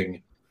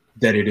hoping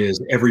that it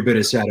is every bit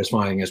as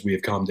satisfying as we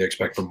have come to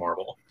expect from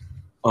Marvel.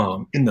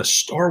 In the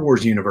Star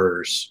Wars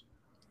universe,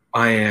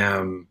 I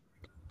am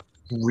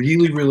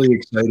really, really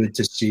excited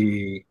to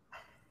see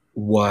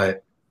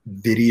what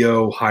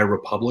video High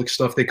Republic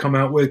stuff they come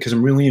out with, because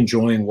I'm really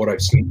enjoying what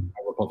I've seen in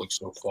High Republic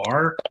so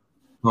far.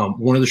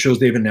 One of the shows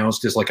they've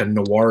announced is a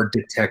noir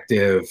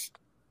detective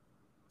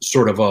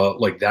sort of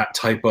like that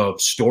type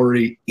of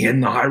story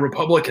in the High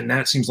Republic, and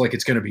that seems like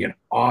it's going to be an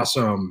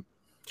awesome.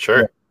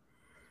 Sure.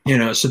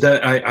 So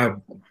that I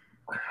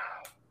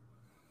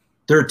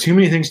there are too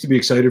many things to be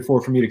excited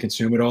for me to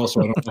consume it all.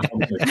 So I don't know how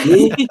much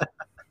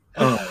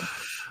I do.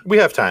 We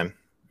have time.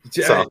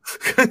 So.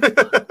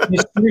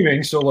 It's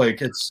streaming, so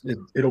like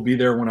it'll be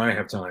there when I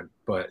have time,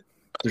 but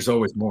there's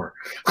always more.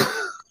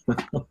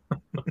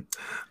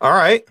 All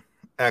right,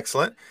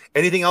 excellent.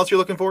 Anything else you're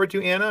looking forward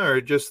to, Anna,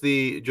 or just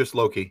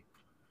Loki?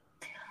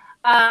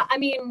 I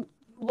mean,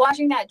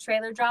 watching that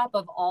trailer drop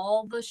of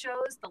all the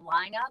shows, the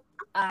lineup,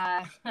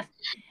 I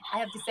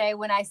have to say,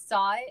 when I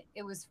saw it,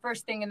 it was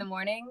first thing in the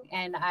morning,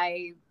 and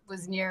I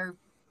was near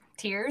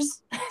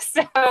tears.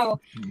 So,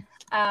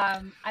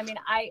 I mean,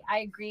 I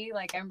agree.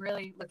 Like, I'm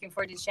really looking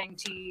forward to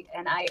Shang-Chi,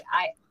 and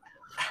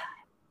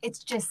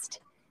it's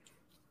just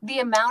the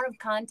amount of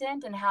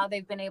content and how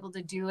they've been able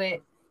to do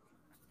it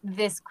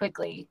this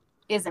quickly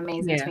is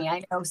amazing to me.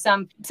 I know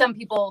some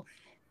people,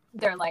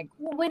 they're like,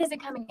 well, when is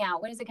it coming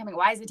out? When is it coming?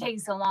 Why is it taking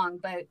so long?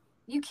 But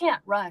you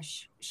can't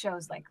rush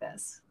shows like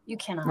this. You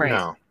cannot.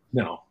 Right.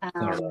 No.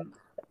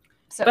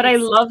 So but I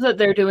love that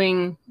they're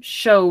doing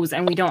shows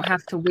and we don't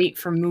have to wait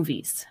for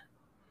movies.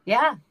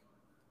 Yeah.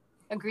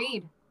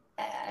 Agreed.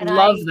 And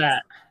love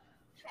that.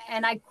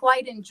 And I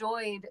quite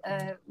enjoyed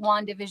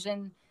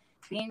WandaVision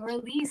being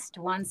released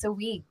once a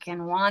week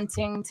and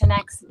wanting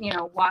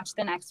to watch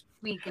the next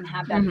week and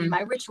have that be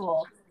my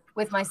ritual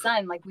with my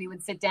son. Like, we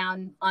would sit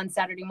down on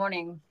Saturday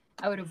morning.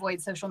 I would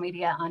avoid social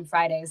media on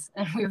Fridays,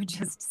 and we would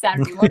just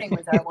Saturday morning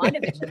with our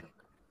WandaVision.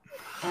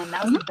 And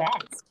that was the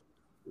best.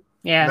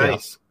 Yeah.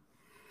 Nice.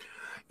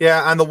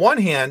 Yeah, on the one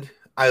hand,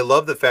 I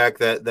love the fact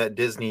that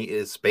Disney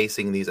is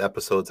spacing these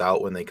episodes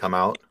out when they come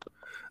out.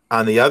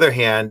 On the other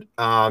hand,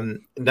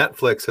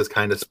 Netflix has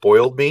kind of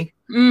spoiled me,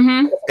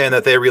 and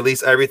that they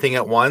release everything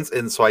at once,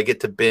 and so I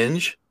get to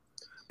binge.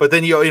 But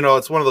then you know,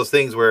 it's one of those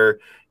things where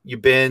you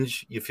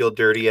binge, you feel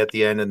dirty at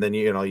the end, and then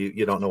you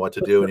don't know what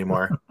to do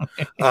anymore.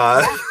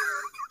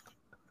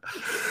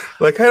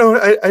 Like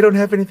I don't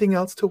have anything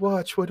else to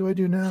watch. What do I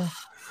do now?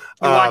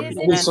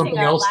 There's something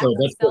else though.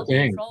 That's the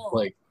thing.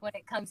 Like, when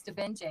it comes to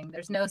binging,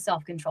 there's no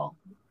self-control.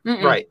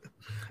 Right.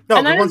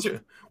 No, but once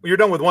you're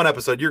done with one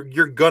episode,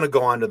 you're gonna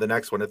go on to the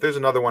next one. If there's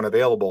another one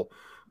available,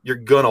 you're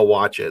gonna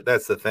watch it.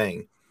 That's the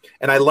thing.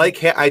 And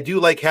I do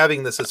like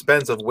having the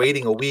suspense of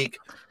waiting a week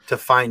to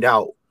find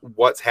out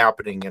what's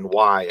happening and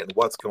why and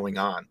what's going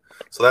on.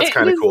 So that's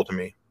kind of cool to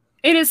me.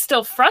 It is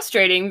still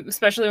frustrating,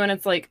 especially when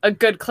it's like a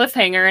good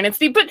cliffhanger and it's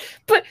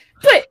but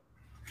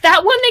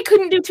that one they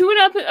couldn't do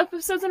 2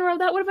 episodes in a row.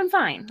 That would have been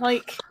fine.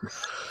 Like,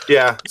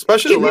 yeah,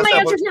 especially give me my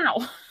answers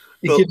now.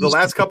 The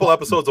last couple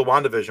episodes of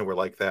WandaVision were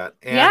like that.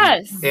 And,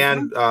 yes.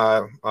 And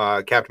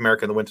Captain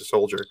America and the Winter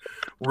Soldier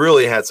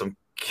really had some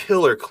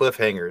killer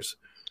cliffhangers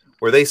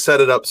where they set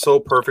it up so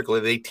perfectly.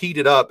 They teed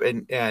it up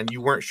and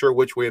you weren't sure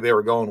which way they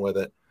were going with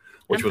it.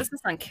 Which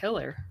emphasis on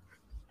killer.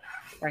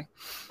 Right.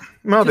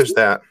 Well, there's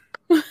that.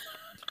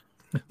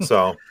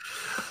 So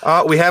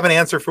we have an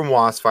answer from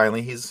Was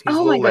finally. He's a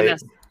little late.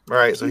 Goodness. All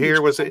right, so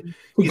here was it.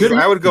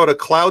 I would go to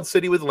Cloud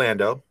City with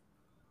Lando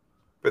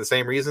for the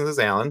same reasons as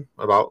Alan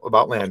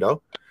about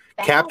Lando.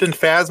 Captain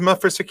Phasma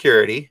for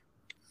security.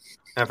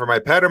 And for my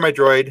pet or my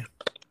droid,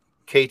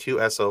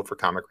 K2SO for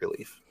comic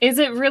relief. Is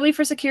it really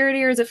for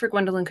security or is it for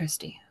Gwendolyn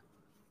Christie?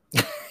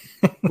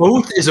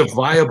 Both is a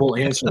viable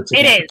answer.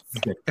 It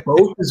is.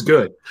 Both is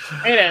good.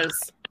 It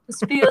is.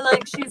 Just feel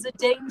like she's a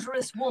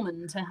dangerous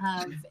woman to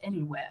have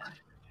anywhere.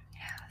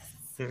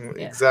 Yes.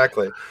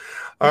 Exactly.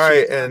 All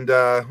right, and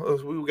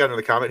we got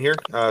another comment here.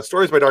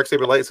 Stories by Dark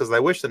Saber Light says, I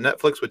wish that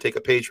Netflix would take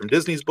a page from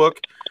Disney's book.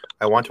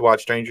 I want to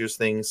watch Stranger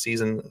Things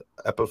season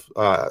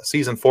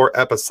 4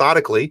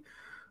 episodically,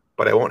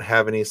 but I won't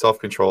have any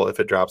self-control if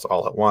it drops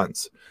all at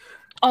once.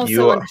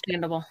 Also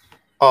understandable.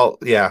 Oh,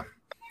 yeah.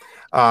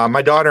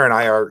 My daughter and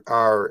I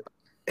are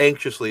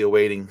anxiously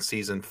awaiting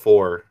season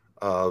 4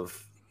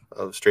 of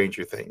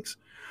Stranger Things.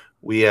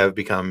 We have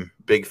become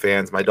big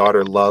fans. My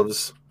daughter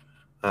loves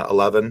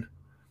 11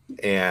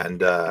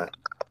 and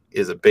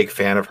is a big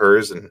fan of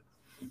hers, and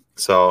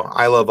so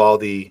I love all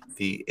the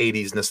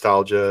 80s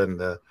nostalgia and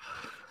the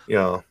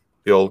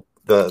old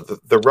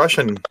the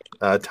Russian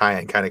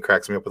tie-in kind of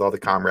cracks me up with all the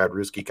Comrade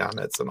Ruski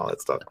comments and all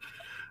that stuff.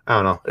 I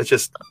don't know. It's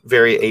just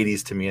very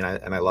 80s to me,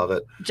 and I love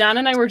it. John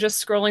and I were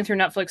just scrolling through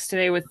Netflix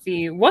today with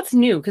the what's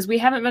new, because we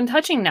haven't been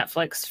touching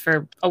Netflix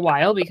for a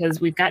while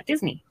because we've got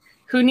Disney.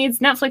 Who needs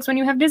Netflix when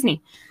you have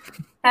Disney?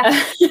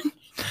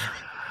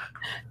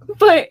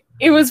 But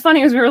it was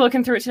funny as we were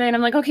looking through it today, and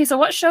I'm like, okay, so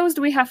what shows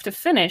do we have to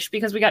finish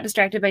because we got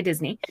distracted by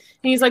Disney?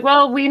 And he's like,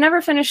 well, we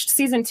never finished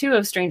season 2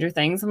 of Stranger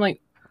Things. I'm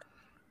like,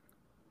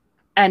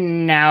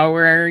 and now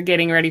we're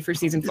getting ready for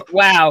season 4.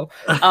 Wow.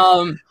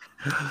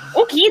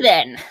 Okay,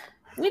 then.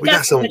 We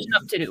got some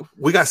stuff to do.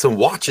 We got some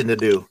watching to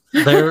do.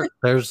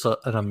 There's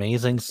an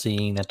amazing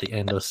scene at the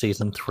end of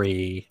season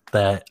 3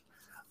 that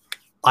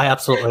I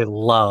absolutely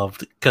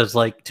loved, because,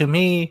 like, to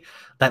me,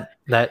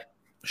 that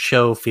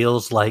show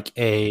feels like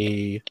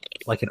an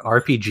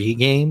RPG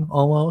game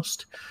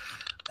almost,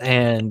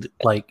 and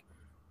like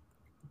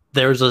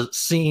there's a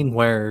scene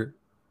where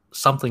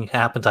something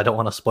happens. I don't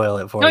want to spoil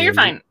it for you. No, you're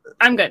fine.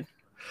 I'm good.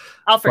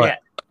 I'll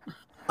forget.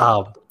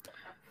 But,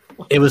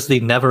 it was the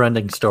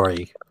never-ending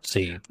story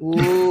scene.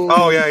 Ooh.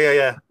 Oh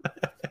yeah.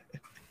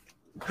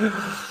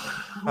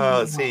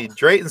 Let's see.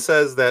 Drayton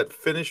says that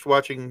finished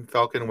watching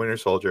Falcon and Winter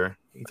Soldier.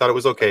 He thought it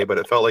was okay, but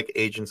it felt like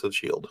Agents of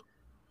S.H.I.E.L.D.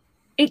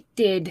 It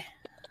did,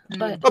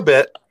 but A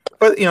bit.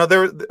 But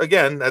there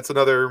again, that's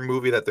another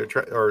movie that they're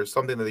or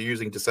something that they're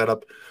using to set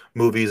up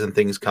movies and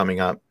things coming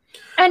up.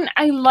 and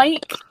I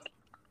liked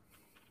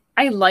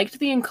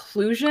the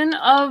inclusion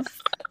of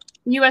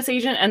U.S.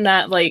 Agent and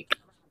that like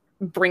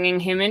bringing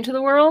him into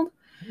the world.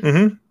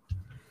 Mm-hmm.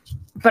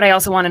 But I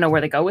also want to know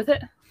where they go with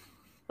it.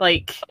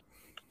 Like,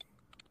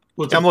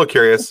 Well, I'm a little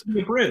curious.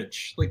 the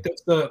bridge, like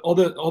that's all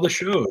the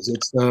shows.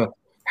 It's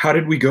how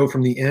did we go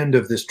from the end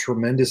of this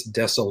tremendous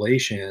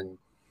desolation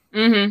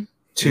mm-hmm.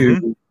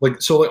 to like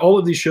all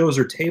of these shows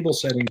are table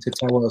setting to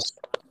tell us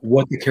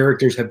what the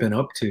characters have been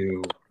up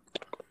to,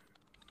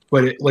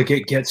 but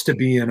it gets to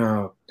be in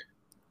a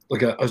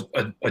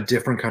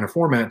different kind of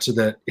format so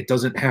that it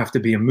doesn't have to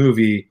be a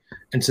movie,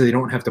 and so they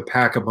don't have to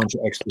pack a bunch of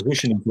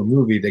exposition into a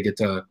movie. They get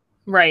to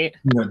Right.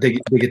 they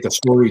get the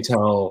story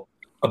tell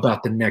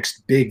about the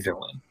next big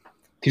villain,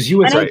 because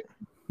U.S.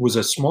 was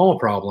a small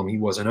problem. He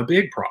wasn't a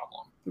big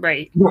problem.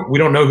 Right. We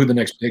don't know who the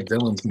next big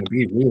villain's going to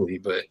be, really,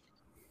 but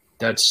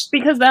that's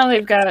Because now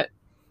they've got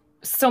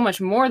so much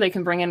more they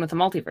can bring in with the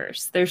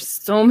multiverse. There's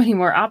so many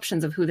more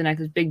options of who the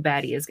next big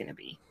baddie is going to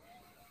be.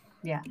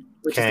 Yeah.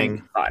 Which Kang.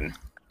 is fun.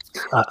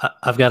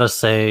 I've got to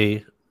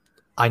say,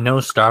 I know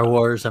Star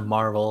Wars and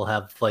Marvel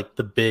have like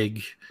the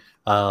big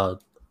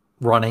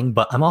running,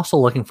 but I'm also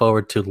looking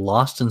forward to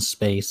Lost in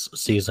Space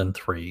season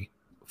 3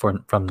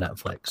 from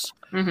Netflix.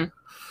 Mm-hmm.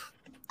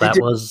 That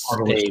was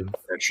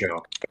that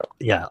show.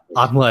 yeah.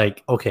 I'm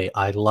like, okay,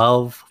 I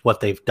love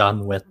what they've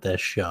done with this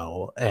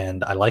show,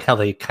 and I like how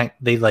they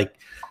like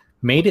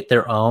made it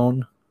their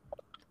own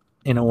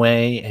in a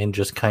way, and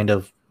just kind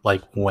of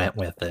like went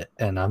with it.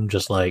 And I'm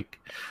just like,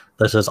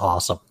 this is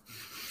awesome.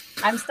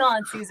 I'm still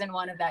on season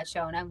 1 of that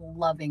show, and I'm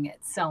loving it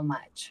so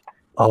much.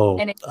 Oh,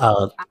 And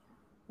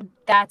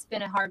that's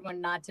been a hard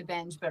one not to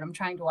binge, but I'm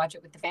trying to watch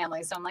it with the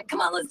family. So I'm like, come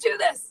on, let's do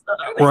this.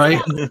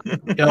 right.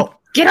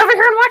 Get over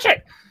here and watch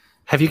it.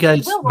 Have you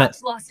guys We'll met?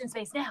 watch Lost in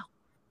Space now.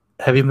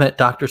 Have you met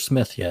Dr.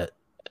 Smith yet?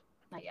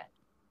 Not yet.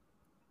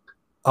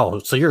 Oh,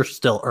 so you're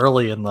still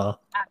early in the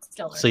I'm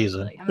still early,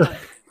 season. really. I'm not-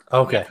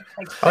 Okay.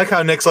 I like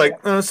how Nick's like,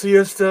 oh, so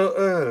you're still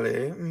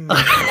early. Mm.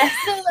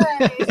 That's still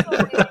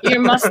early. Your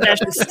mustache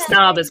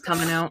snob is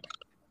coming out.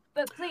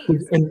 But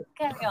please, And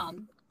carry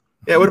on.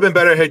 Yeah, it would have been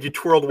better had you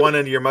twirled one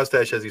end of your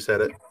mustache as you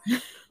said it.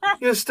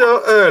 You're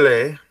still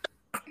early.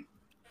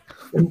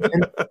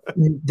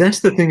 and that's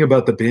the thing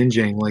about the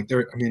binging. Like,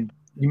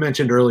 you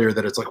mentioned earlier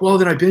that it's like, well,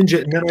 then I binge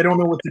it, and then I don't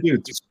know what to do.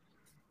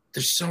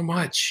 There's so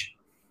much.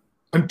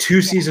 I'm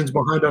 2 seasons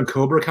behind on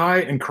Cobra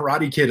Kai, and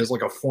Karate Kid is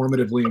like a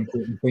formatively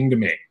important thing to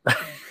me,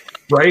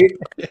 right?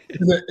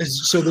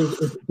 So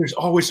there's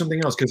always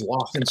something else, because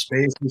Lost in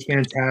Space was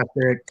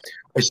fantastic.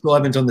 I still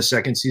haven't done the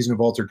 2nd season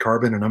of Altered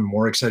Carbon, and I'm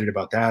more excited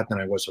about that than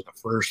I was with the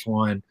first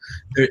one.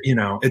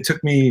 It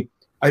took me.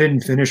 I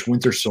didn't finish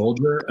Winter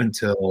Soldier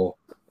until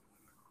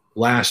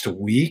last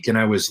week, and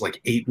I was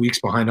like 8 weeks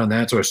behind on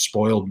that, so I was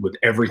spoiled with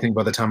everything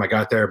by the time I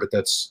got there. But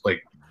that's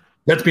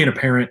being a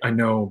parent. I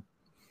know.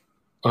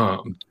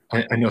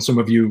 I know some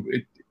of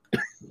you.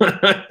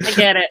 I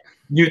get it.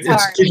 You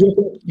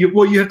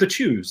have to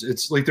choose.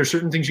 It's like there's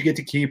certain things you get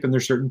to keep, and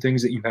there's certain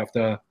things that you have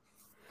to,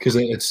 because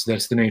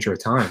that's the nature of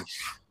time.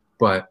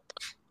 But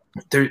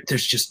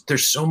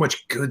there's so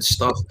much good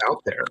stuff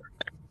out there,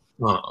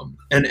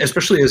 and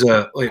especially as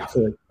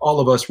for all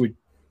of us, we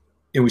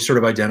sort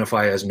of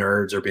identify as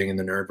nerds or being in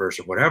the nerdverse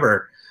or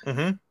whatever.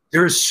 Mm-hmm.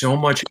 There is so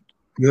much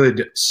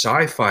good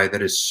sci-fi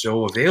that is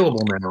so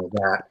available now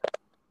that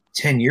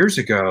 10 years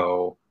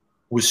ago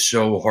was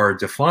so hard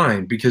to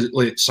find, because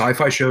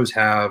sci-fi shows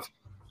have,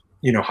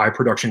 high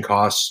production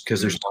costs,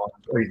 because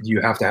you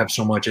have to have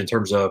so much in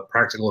terms of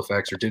practical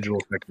effects or digital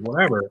effects or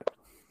whatever.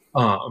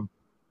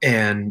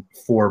 And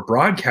for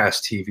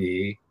broadcast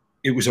TV,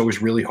 it was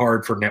always really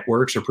hard for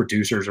networks or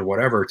producers or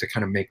whatever to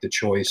kind of make the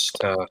choice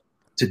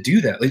to do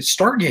that. Like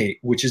Stargate,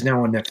 which is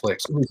now on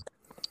Netflix,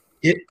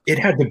 it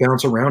had to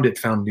bounce around. It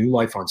found new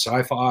life on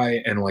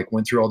Sci-Fi and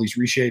went through all these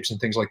reshapes and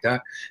things like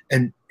that.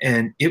 And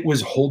it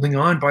was holding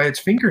on by its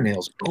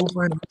fingernails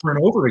over and over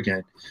and over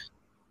again.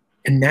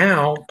 And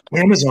now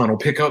Amazon will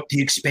pick up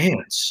The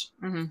Expanse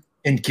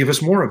and give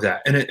us more of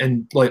that.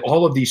 And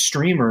all of these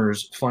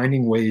streamers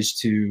finding ways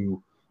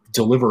to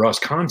deliver us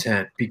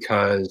content,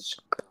 because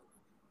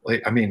we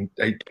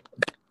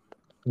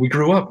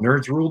grew up,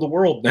 nerds rule the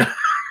world now.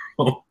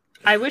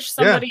 I wish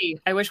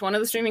one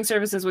of the streaming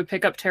services would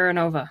pick up Terra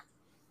Nova.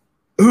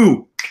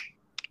 Ooh,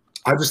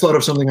 I just thought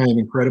of something I am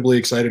incredibly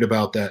excited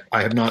about that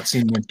I have not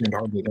seen mentioned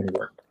hardly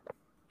anywhere.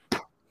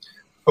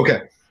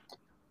 Okay.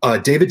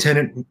 David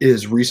Tennant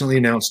is recently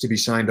announced to be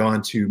signed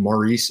on to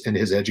Maurice and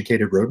His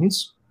Educated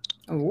Rodents.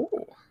 Ooh.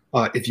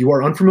 If you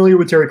are unfamiliar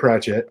with Terry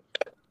Pratchett,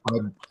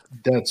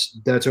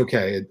 That's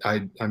okay.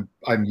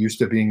 I'm used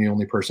to being the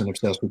only person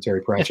obsessed with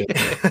Terry Pratchett.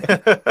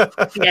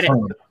 Get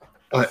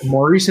it?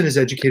 Maurice and His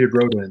Educated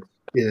Rodent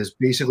is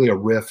basically a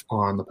riff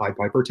on the Pied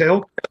Piper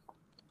tale,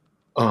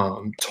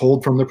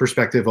 told from the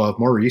perspective of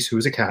Maurice, who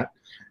is a cat,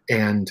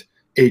 and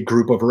a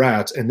group of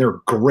rats, and their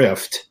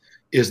grift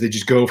is they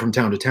just go from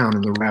town to town,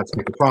 and the rats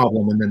make a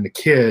problem, and then the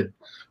kid,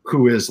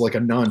 who is like a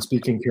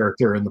non-speaking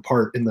character in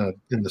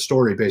the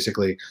story,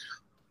 basically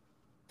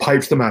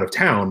pipes them out of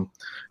town,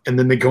 and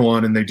then they go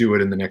on and they do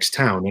it in the next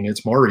town, and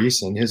it's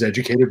Maurice and His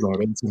Educated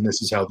Rodents, and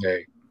this is how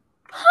they.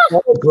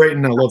 Oh, great,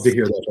 and I love to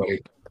hear that,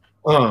 buddy.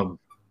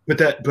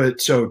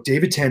 But so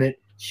David Tennant,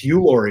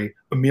 Hugh Laurie,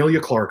 Emilia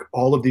Clarke,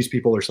 all of these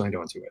people are signed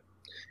onto it,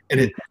 and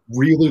it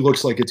really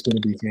looks like it's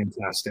going to be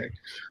fantastic.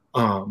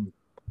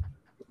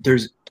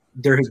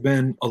 There has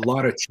been a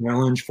lot of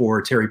challenge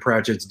for Terry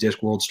Pratchett's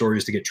Discworld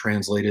stories to get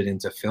translated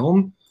into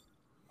film,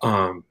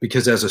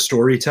 because as a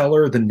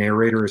storyteller, the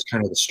narrator is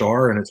kind of the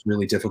star, and it's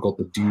really difficult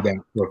to do that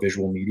for a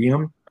visual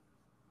medium.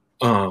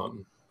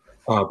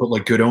 But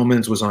like Good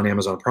Omens was on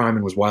Amazon Prime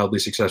and was wildly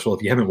successful.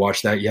 If you haven't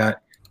watched that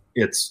yet,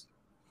 it's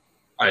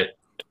because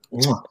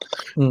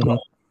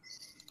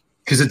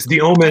it's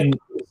The Omen.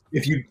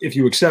 If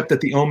you accept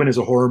that The Omen is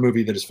a horror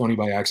movie that is funny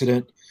by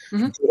accident,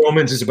 Good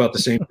Omens is about the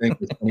same thing.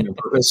 It's funny on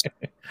purpose.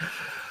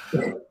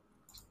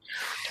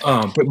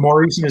 But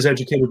Maurice and His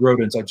Educated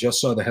Rodents, I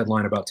just saw the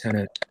headline about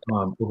Tenet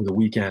over the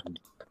weekend,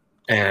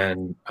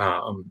 and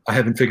I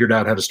haven't figured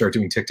out how to start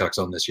doing TikToks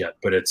on this yet.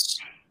 But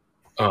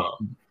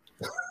I'm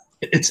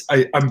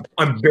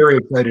very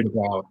excited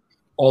about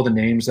all the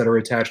names that are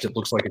attached. It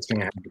looks like it's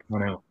going to have a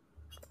ton of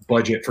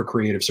budget for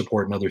creative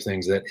support and other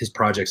things that his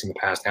projects in the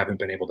past haven't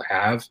been able to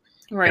have.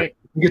 Right. I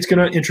think it's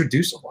going to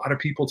introduce a lot of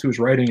people to his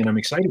writing, and I'm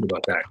excited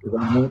about that because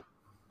I want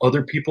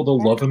other people to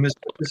love him as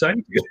much as I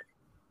do.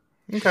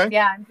 Okay.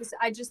 Yeah,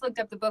 I just looked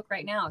up the book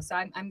right now, so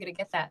I'm going to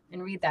get that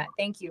and read that.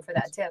 Thank you for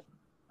that tip.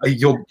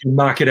 You'll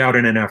knock it out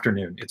in an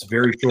afternoon. It's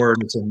very short.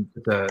 It's an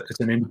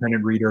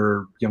independent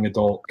reader, young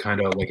adult kind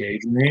of like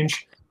age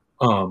range,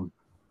 and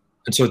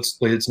so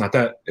it's not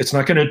going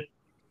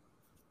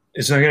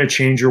to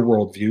change your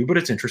worldview, but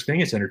it's interesting.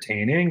 It's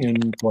entertaining,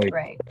 and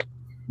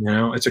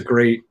it's a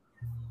great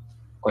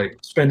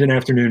spend an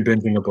afternoon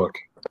binging a book.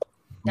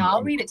 No,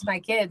 I'll read it to my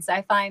kids.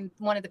 I find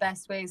one of the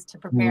best ways to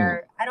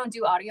prepare. I don't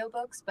do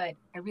audiobooks, but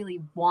I really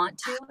want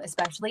to,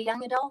 especially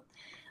young adult.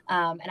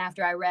 And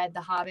after I read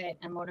The Hobbit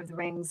and Lord of the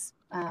Rings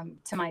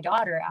to my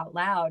daughter out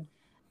loud,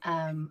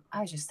 I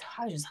was just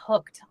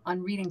hooked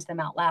on reading to them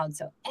out loud.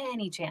 So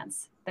any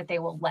chance that they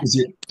will let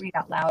me read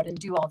out loud and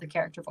do all the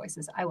character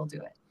voices, I will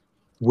do it.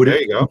 Would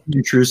it be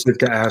intrusive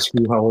to ask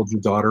you how old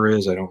your daughter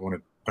is? I don't want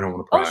to pry.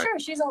 Oh, sure.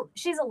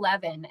 She's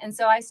 11, and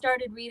so I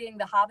started reading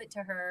The Hobbit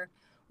to her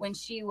when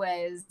she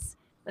was,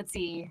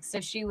 so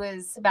she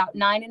was about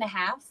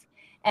 9.5,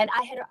 and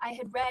I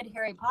had read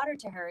Harry Potter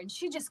to her, and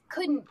she just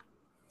couldn't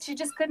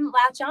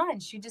latch on.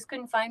 She just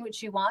couldn't find what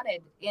she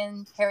wanted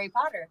in Harry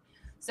Potter.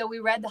 So we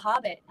read The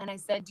Hobbit, and I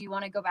said, "Do you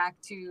want to go back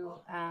to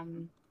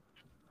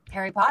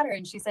Harry Potter?"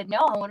 And she said, "No,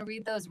 I want to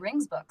read those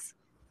Rings books."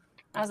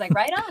 I was like,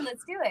 "Right on,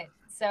 let's do it."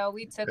 So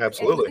we took it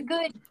was a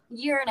good 1.5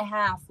 year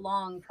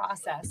long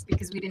process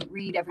because we didn't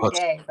read every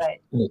day, but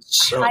I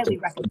highly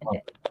recommend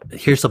it.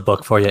 Here's a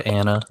book for you,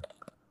 Anna.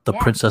 The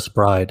Princess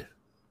Bride.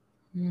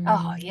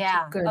 Oh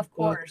yeah, of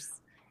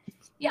course.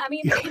 Yeah, I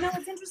mean,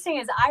 what's interesting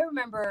is I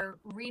remember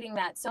reading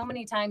that so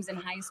many times in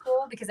high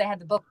school because I had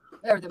the book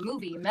or the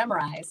movie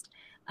memorized.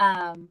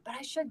 But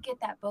I should get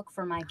that book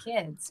for my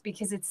kids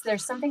because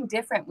there's something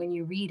different when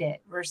you read it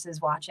versus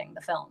watching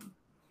the film.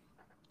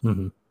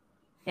 Mm-hmm.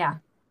 Yeah.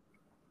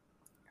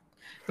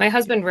 My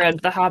husband read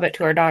The Hobbit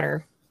to our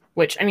daughter,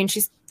 which, I mean,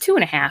 she's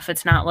 2.5.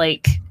 It's not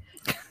like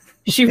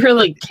she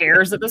really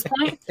cares at this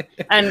point.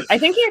 And I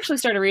think he actually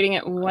started reading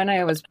it when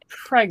I was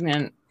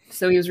pregnant.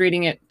 So he was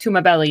reading it to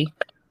my belly.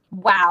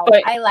 Wow.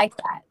 But I like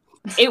that.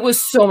 It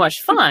was so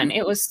much fun.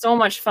 It was so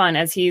much fun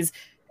as he's,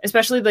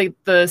 especially like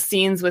the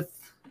scenes with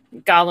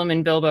Gollum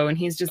and Bilbo, and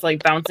he's just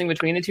like bouncing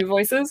between the two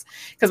voices.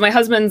 Because my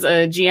husband's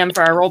a GM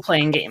for our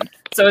role-playing game.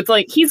 So it's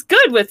like, he's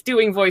good with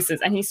doing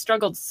voices, and he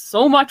struggled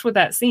so much with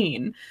that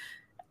scene.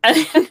 And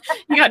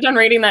he got done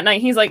reading that night.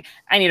 He's like,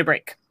 "I need a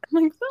break."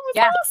 I'm like,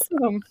 that was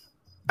awesome.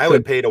 I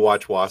would pay to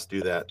watch Was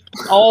do that.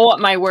 Oh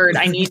my word!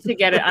 I need to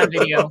get it on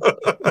video.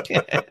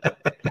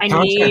 I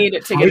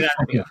need to get it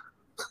on video.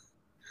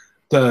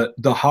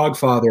 The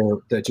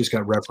Hogfather that just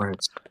got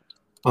referenced.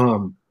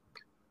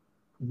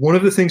 One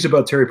of the things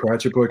about Terry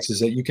Pratchett books is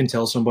that you can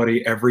tell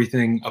somebody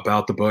everything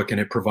about the book, and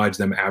it provides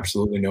them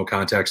absolutely no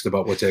context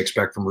about what to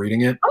expect from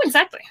reading it. Oh,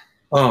 exactly.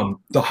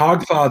 The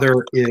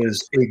Hogfather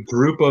is a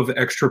group of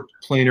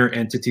extraplanar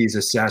entities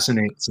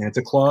assassinate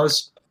Santa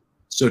Claus.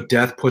 So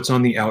Death puts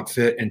on the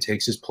outfit and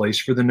takes his place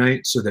for the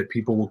night so that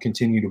people will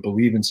continue to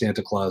believe in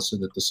Santa Claus so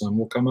that the sun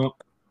will come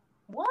up.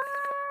 What?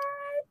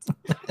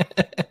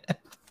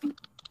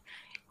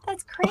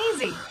 That's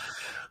crazy.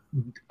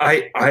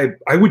 I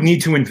would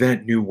need to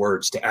invent new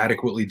words to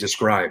adequately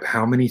describe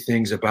how many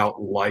things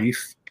about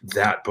life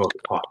that book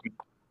taught me.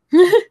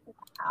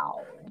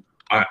 Wow.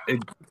 But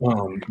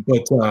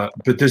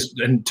this,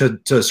 and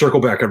to circle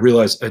back, I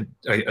realized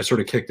I sort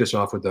of kicked this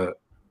off with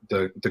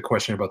the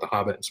question about The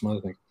Hobbit and some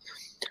other things.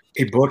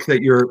 A book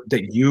that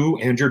you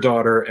and your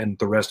daughter and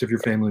the rest of your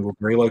family will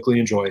very likely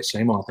enjoy,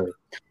 same author,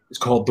 is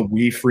called The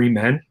We Free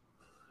Men.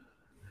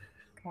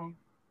 Okay.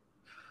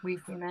 We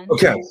Free Men.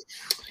 Okay.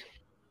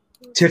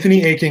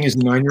 Tiffany Aching is a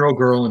 9-year-old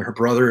girl, and her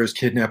brother is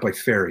kidnapped by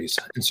fairies.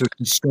 And so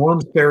she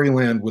storms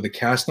fairyland with a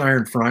cast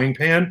iron frying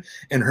pan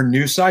and her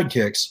new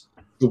sidekicks,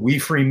 the We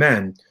Free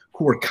Men,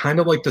 who are kind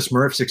of like the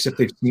Smurfs, except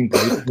they've seen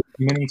Blade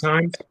many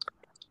times.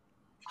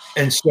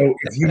 And so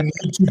if you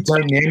need to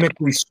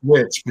dynamically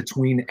switch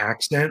between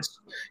accents,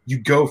 you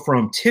go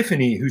from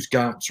Tiffany, who's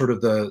got sort of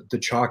the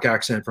chalk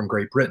accent from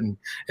Great Britain,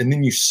 and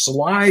then you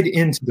slide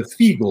into the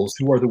Feagles,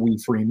 who are the We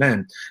Free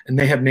Men. And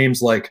they have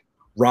names like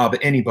Rob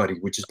Anybody,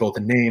 which is both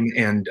a name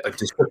and a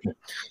description,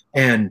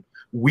 and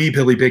Wee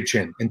Billy Big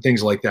Chin, and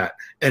things like that.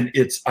 And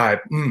it's I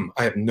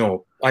have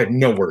no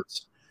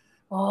words.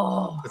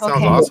 Oh, That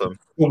sounds awesome.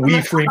 The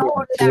We Free Men. I'll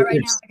order that right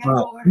now. I gotta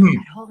go order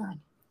that. Hold on.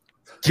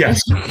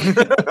 Yes.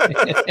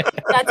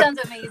 That sounds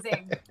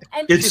amazing.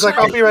 And She's like,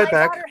 "I'll be right my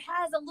back." daughter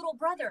has a little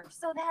brother,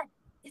 so that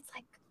it's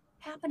like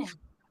happening.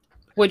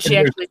 Would she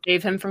actually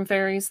save him from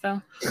fairies,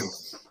 though?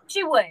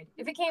 She would,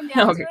 if it came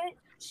down Okay. to it.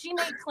 She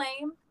may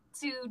claim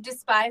to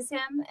despise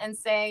him and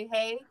say,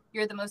 "Hey,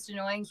 you're the most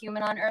annoying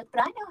human on earth,"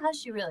 but I know how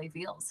she really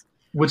feels.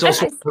 Was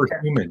also I see for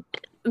her. human.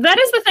 That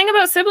is the thing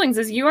about siblings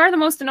is you are the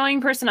most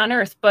annoying person on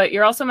earth, but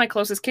you're also my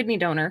closest kidney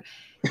donor.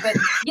 But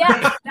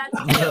yeah,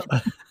 that's true.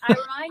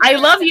 I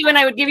love you and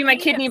I would give you my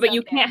Need kidney, him but you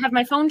someday. can't have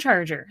my phone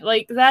charger.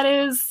 Like that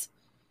is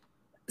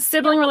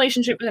sibling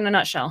relationship in a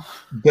nutshell.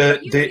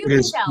 You can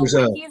There's tell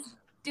a when he's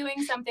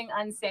doing something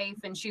unsafe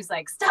and she's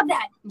like, "Stop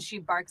that!" and she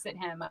barks at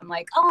him. I'm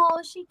like,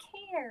 "Oh, she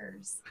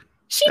cares."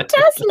 She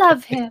does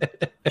love him.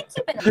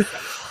 Keeping him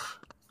safe.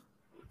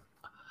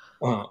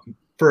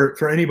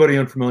 For anybody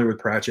unfamiliar with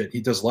Pratchett, he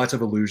does lots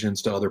of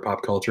allusions to other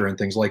pop culture and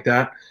things like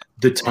that.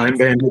 The Time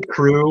Bandit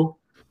crew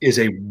is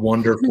a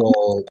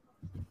wonderful,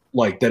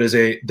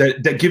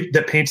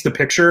 that paints the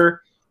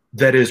picture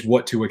that is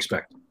what to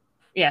expect.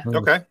 Yeah.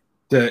 Okay.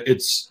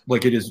 There's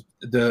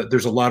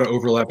a lot of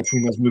overlap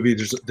between those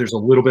movies. There's a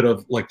little bit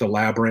of like the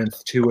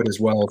labyrinth to it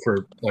as well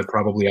for like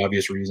probably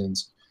obvious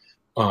reasons.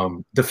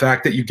 The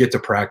fact that you get to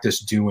practice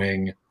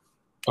doing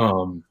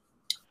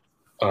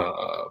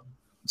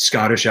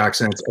Scottish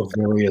accents of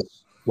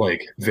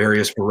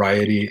various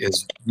variety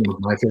is one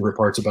of my favorite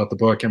parts about the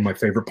book and my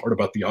favorite part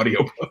about the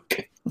audiobook.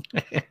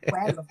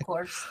 Well, of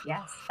course,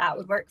 yes, that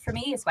would work for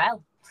me as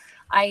well.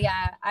 I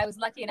was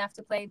lucky enough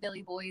to play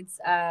Billy Boyd's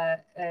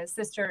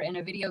sister in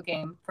a video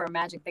game for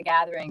Magic the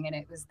Gathering,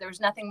 and there was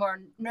nothing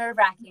more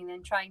nerve-wracking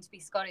than trying to be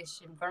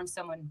Scottish in front of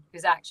someone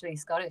who's actually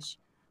Scottish.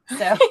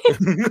 So,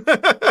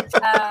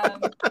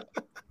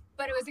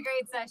 but it was a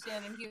great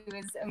session, and he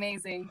was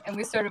amazing, and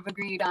we sort of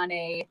agreed on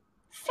a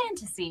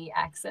fantasy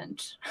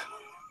accent.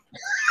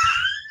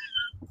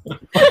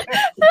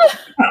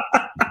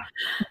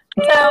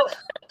 So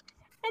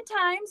at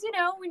times,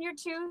 when you're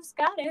too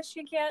Scottish,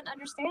 you can't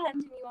understand,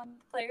 and you want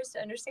the players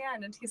to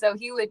understand. And so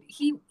he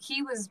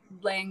was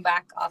laying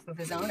back off of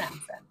his own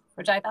accent,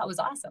 which I thought was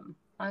awesome.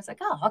 I was like,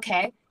 oh,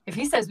 okay. If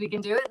he says we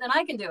can do it, then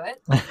I can do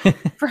it.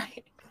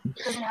 Right.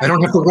 I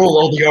don't have to roll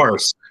all the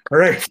R's. All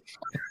right.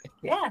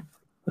 Yeah.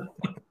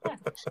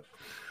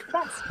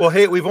 Well,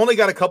 hey, we've only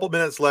got a couple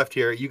minutes left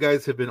here. You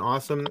guys have been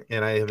awesome,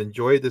 and I have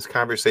enjoyed this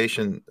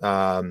conversation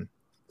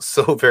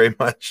so very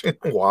much.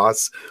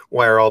 Was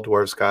why are all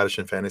dwarves Scottish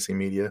in fantasy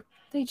media?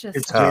 They just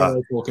It's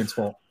J.R.R. Tolkien's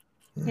fault.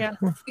 yeah.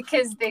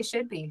 Because they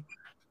should be.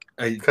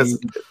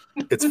 Because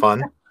it's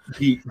fun.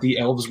 The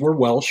elves were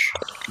Welsh,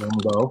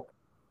 though.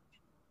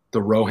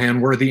 The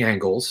Rohan were the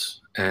Angles,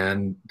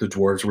 and the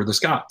dwarves were the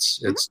Scots.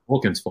 It's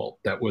Tolkien's fault.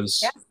 That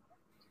is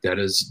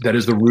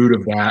the root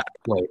of that.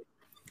 Like,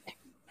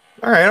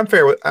 all right, I'm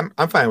fine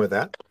with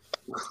that.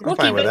 I'm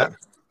fine with that.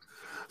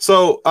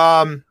 So,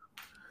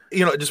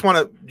 just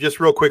want to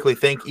real quickly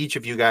thank each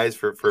of you guys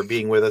for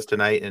being with us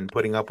tonight and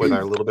putting up with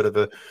our little bit of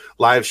a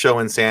live show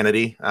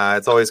insanity.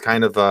 It's always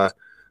kind of a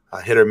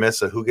hit or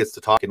miss of who gets to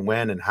talk and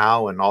when and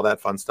how and all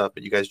that fun stuff,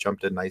 but you guys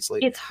jumped in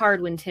nicely. It's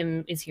hard when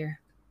Tim is here.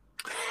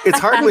 It's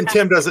hard when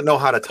Tim doesn't know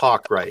how to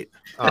talk right.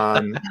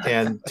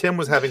 And Tim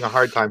was having a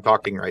hard time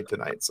talking right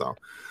tonight. So,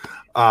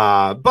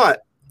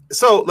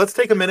 So let's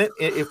take a minute,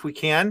 if we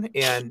can,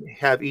 and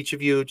have each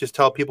of you just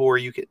tell people where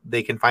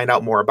they can find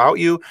out more about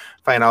you,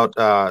 find out,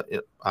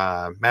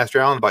 Master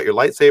Allen, about your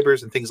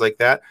lightsabers and things like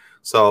that.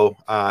 So,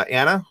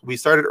 Anna, we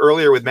started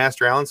earlier with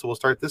Master Allen, so we'll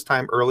start this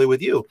time early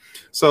with you.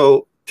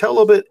 So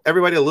tell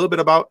everybody a little bit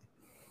about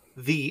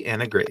the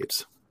Anna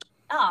Graves.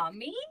 Oh,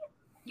 me?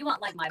 You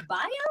want like my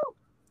bio?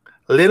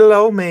 Little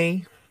old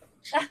me.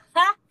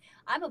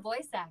 I'm a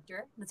voice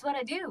actor. That's what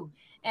I do.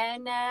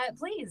 And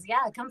please,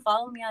 come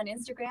follow me on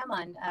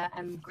Instagram.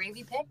 I'm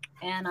Gravy Pick,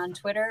 and on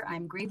Twitter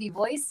I'm Gravy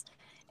Voice.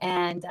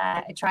 And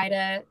I try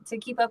to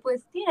keep up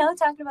with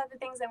talking about the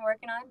things I'm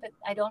working on, but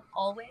I don't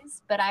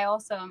always. But I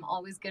also am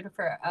always good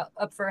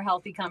up for a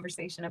healthy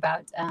conversation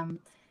about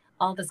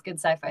all this good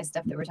sci-fi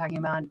stuff that we're talking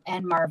about,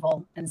 and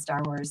Marvel and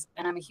Star Wars.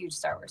 And I'm a huge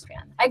Star Wars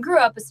fan. I grew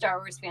up a Star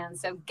Wars fan,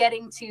 so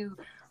getting to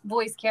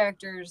voice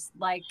characters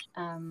like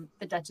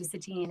the Duchess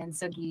Satine and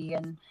Sugi,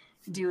 and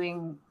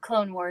doing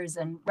Clone Wars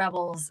and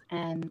Rebels,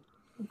 and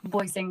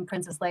voicing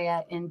Princess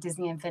Leia in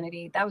Disney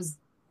Infinity,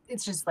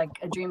 it's just like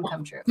a dream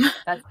come true.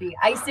 That's the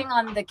icing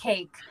on the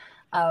cake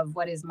of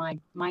what is my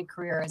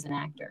career as an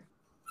actor.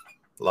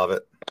 Love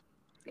it.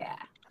 Yeah.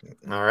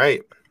 All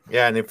right.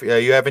 Yeah, and if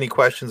you have any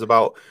questions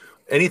about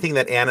anything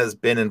that Anna's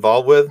been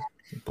involved with,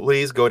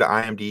 please go to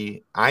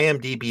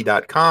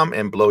imdb.com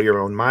and blow your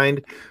own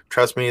mind.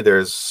 Trust me,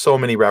 there's so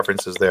many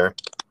references there.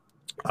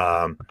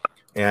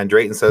 And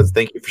Drayton says,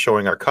 thank you for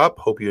showing our cup.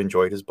 Hope you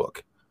enjoyed his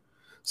book.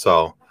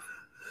 So,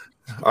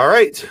 all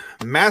right,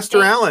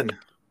 Master Allen.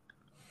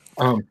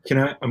 I'm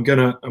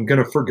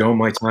gonna forgo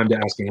my time to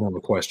ask Anna a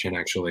question,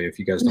 actually, if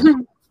you guys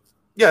don't.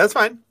 Yeah, that's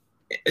fine.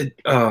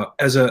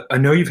 I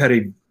know you've had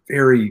a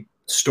very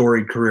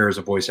storied career as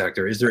a voice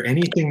actor. Is there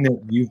anything that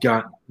you've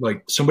got,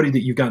 like somebody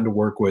that you've gotten to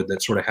work with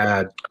that sort of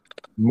had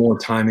more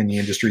time in the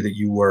industry that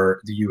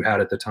you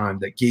had at the time,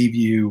 that gave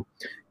you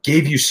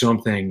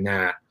something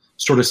that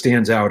sort of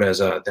stands out as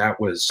that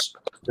was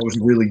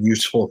a really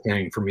useful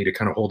thing for me to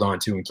kind of hold on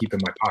to and keep in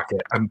my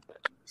pocket?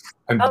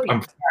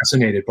 I'm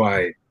fascinated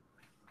by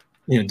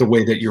the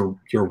way that your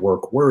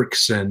work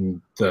works and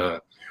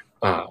the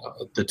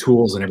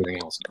tools and everything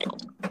else.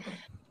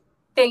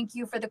 Thank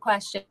you for the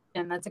question.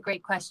 That's a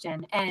great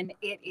question. And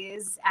it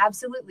is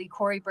absolutely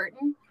Corey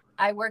Burton.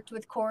 I worked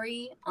with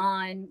Corey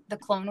on the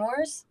Clone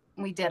Wars.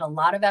 We did a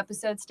lot of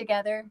episodes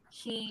together.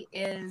 He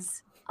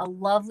is a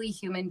lovely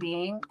human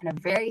being and a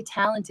very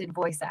talented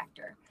voice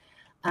actor.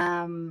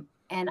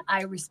 And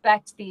I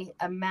respect the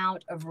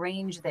amount of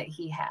range that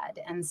he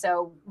had. And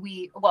so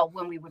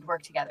when we would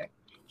work together,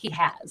 he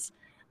has.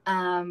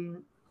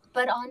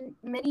 But on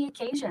many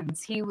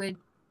occasions, he would,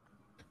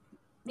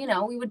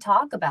 we would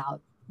talk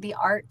about the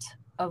art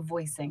of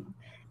voicing,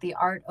 the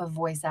art of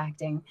voice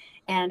acting.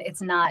 And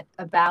it's not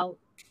about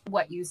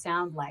what you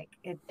sound like.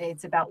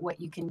 It's about what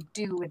you can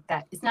do with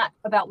that. It's not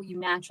about what you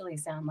naturally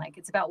sound like.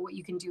 It's about what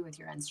you can do with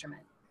your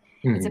instrument.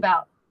 Mm-hmm. It's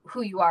about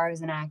who you are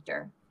as an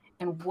actor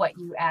and what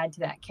you add to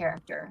that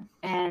character.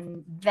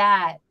 And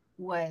that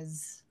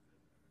was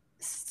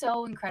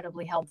so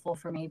incredibly helpful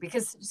for me,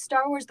 because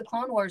Star Wars: The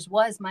Clone Wars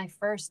was my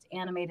first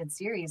animated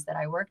series that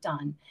I worked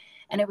on.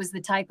 And it was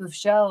the type of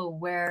show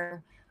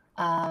where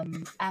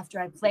after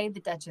I played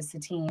the Duchess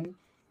Satine,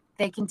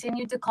 they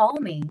continued to call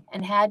me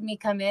and had me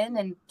come in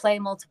and play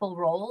multiple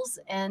roles,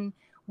 and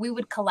we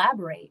would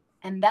collaborate.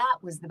 And that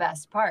was the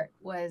best part,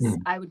 was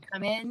I would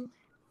come in,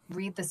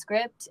 read the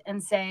script,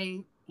 and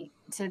say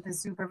to the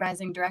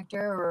supervising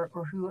director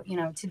or who,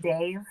 to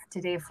Dave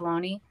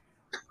Filoni,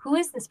 who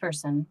is this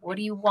person? What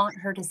do you want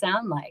her to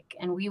sound like?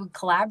 And we would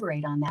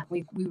collaborate on that.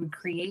 We would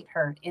create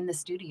her in the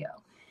studio.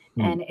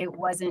 And it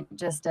wasn't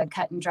just a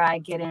cut and dry,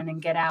 get in and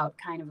get out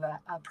kind of a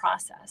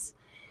process.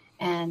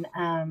 And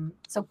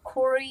so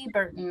Corey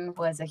Burton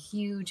was a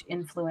huge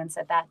influence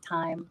at that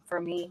time for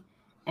me,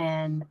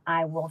 and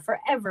I will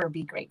forever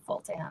be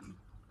grateful to him.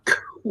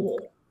 Cool.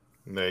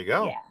 There you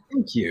go. Yeah.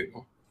 Thank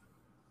you.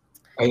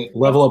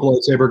 Level Up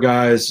Lightsaber,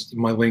 guys.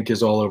 My link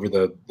is all over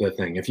the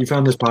thing. If you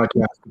found this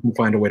podcast, you can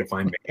find a way to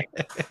find me.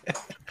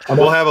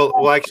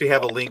 We'll actually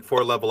have a link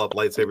for Level Up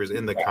Lightsabers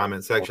in the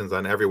comment sections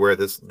on everywhere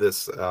this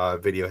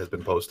video has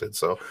been posted,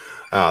 so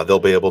they'll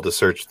be able to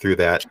search through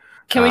that.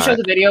 Can we show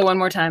the video one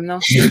more time, though?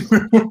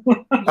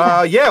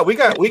 Yeah, we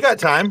got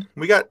time.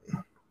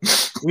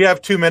 We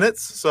have 2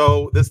 minutes,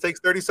 so this takes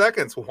 30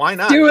 seconds. Why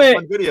not? Do it.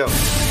 One video.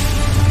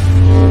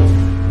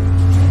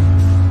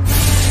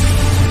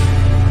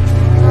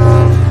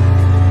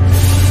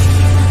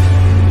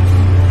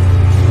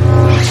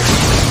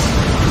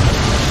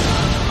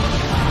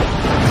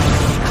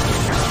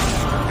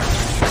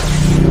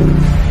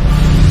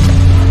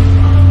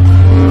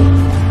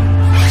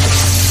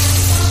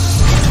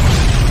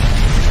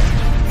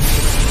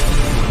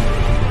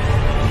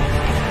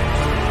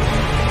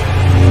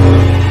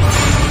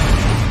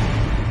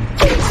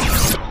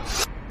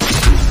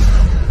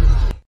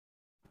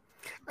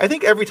 I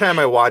think every time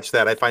I watch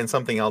that, I find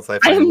something else I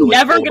find I'm really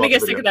never cool going to about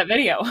get the sick of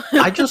video. that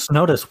video. I just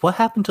noticed what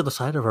happened to the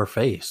side of her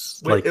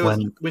face.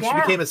 When she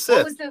became a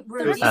Sith. The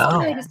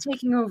It was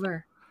taking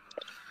over.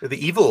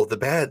 The evil, the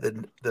bad,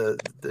 the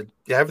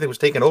everything was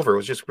taken over. It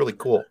was just really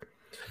cool.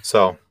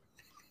 So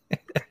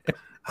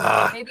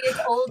maybe it's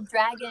old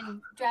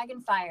dragon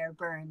fire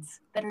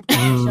burns that are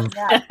shows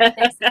up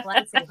thanks to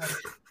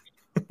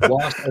lightsaber.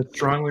 Lost, I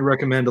strongly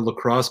recommend a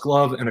lacrosse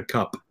glove and a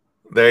cup.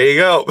 There you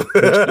go.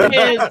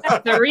 It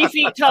is 3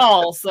 feet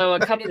tall, so a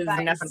cup is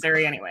advice.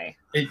 necessary anyway.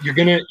 You're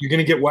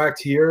gonna get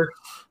whacked here,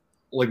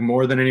 like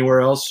more than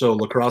anywhere else. So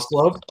lacrosse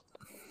glove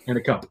and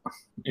a cup.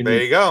 And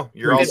There you go.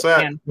 You're all Good set.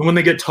 plan. when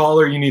they get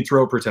taller, you need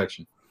throat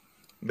protection.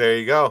 There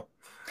you go.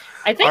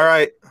 I think All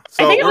right.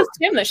 So I think it was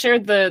Tim that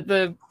shared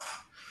the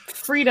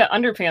Frida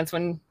underpants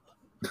when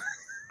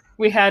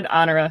we had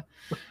Honora.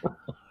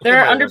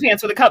 There are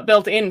underpants with a cup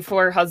built in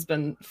for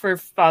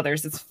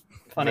fathers. It's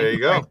funny. There you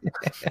go.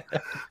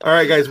 All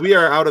right, guys, we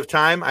are out of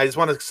time. I just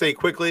want to say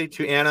quickly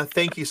to Anna,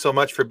 thank you so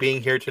much for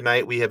being here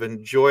tonight. We have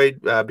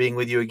enjoyed being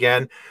with you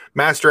again.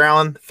 Master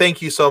Alan,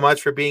 thank you so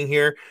much for being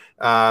here.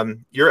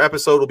 Your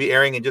episode will be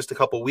airing in just a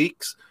couple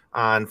weeks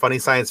on Funny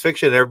Science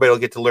Fiction, and everybody will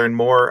get to learn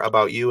more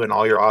about you and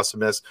all your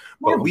awesomeness.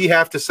 But we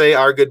have to say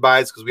our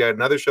goodbyes because we have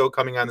another show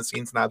coming on the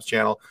Scene Snobs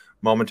channel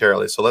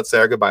momentarily. So let's say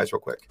our goodbyes real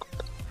quick.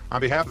 On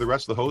behalf of the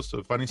rest of the hosts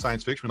of Funny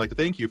Science Fiction, we'd like to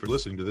thank you for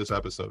listening to this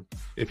episode.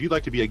 If you'd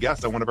like to be a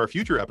guest on one of our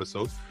future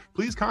episodes,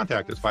 please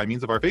contact us by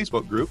means of our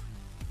Facebook group,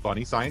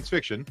 Funny Science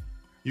Fiction.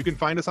 You can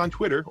find us on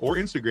Twitter or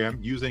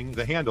Instagram using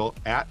the handle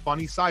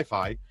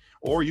 @FunnySci-Fi,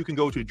 or you can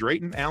go to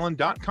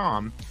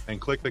DraytonAllen.com and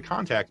click the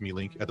Contact Me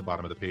link at the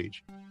bottom of the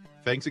page.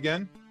 Thanks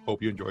again.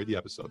 Hope you enjoyed the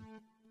episode.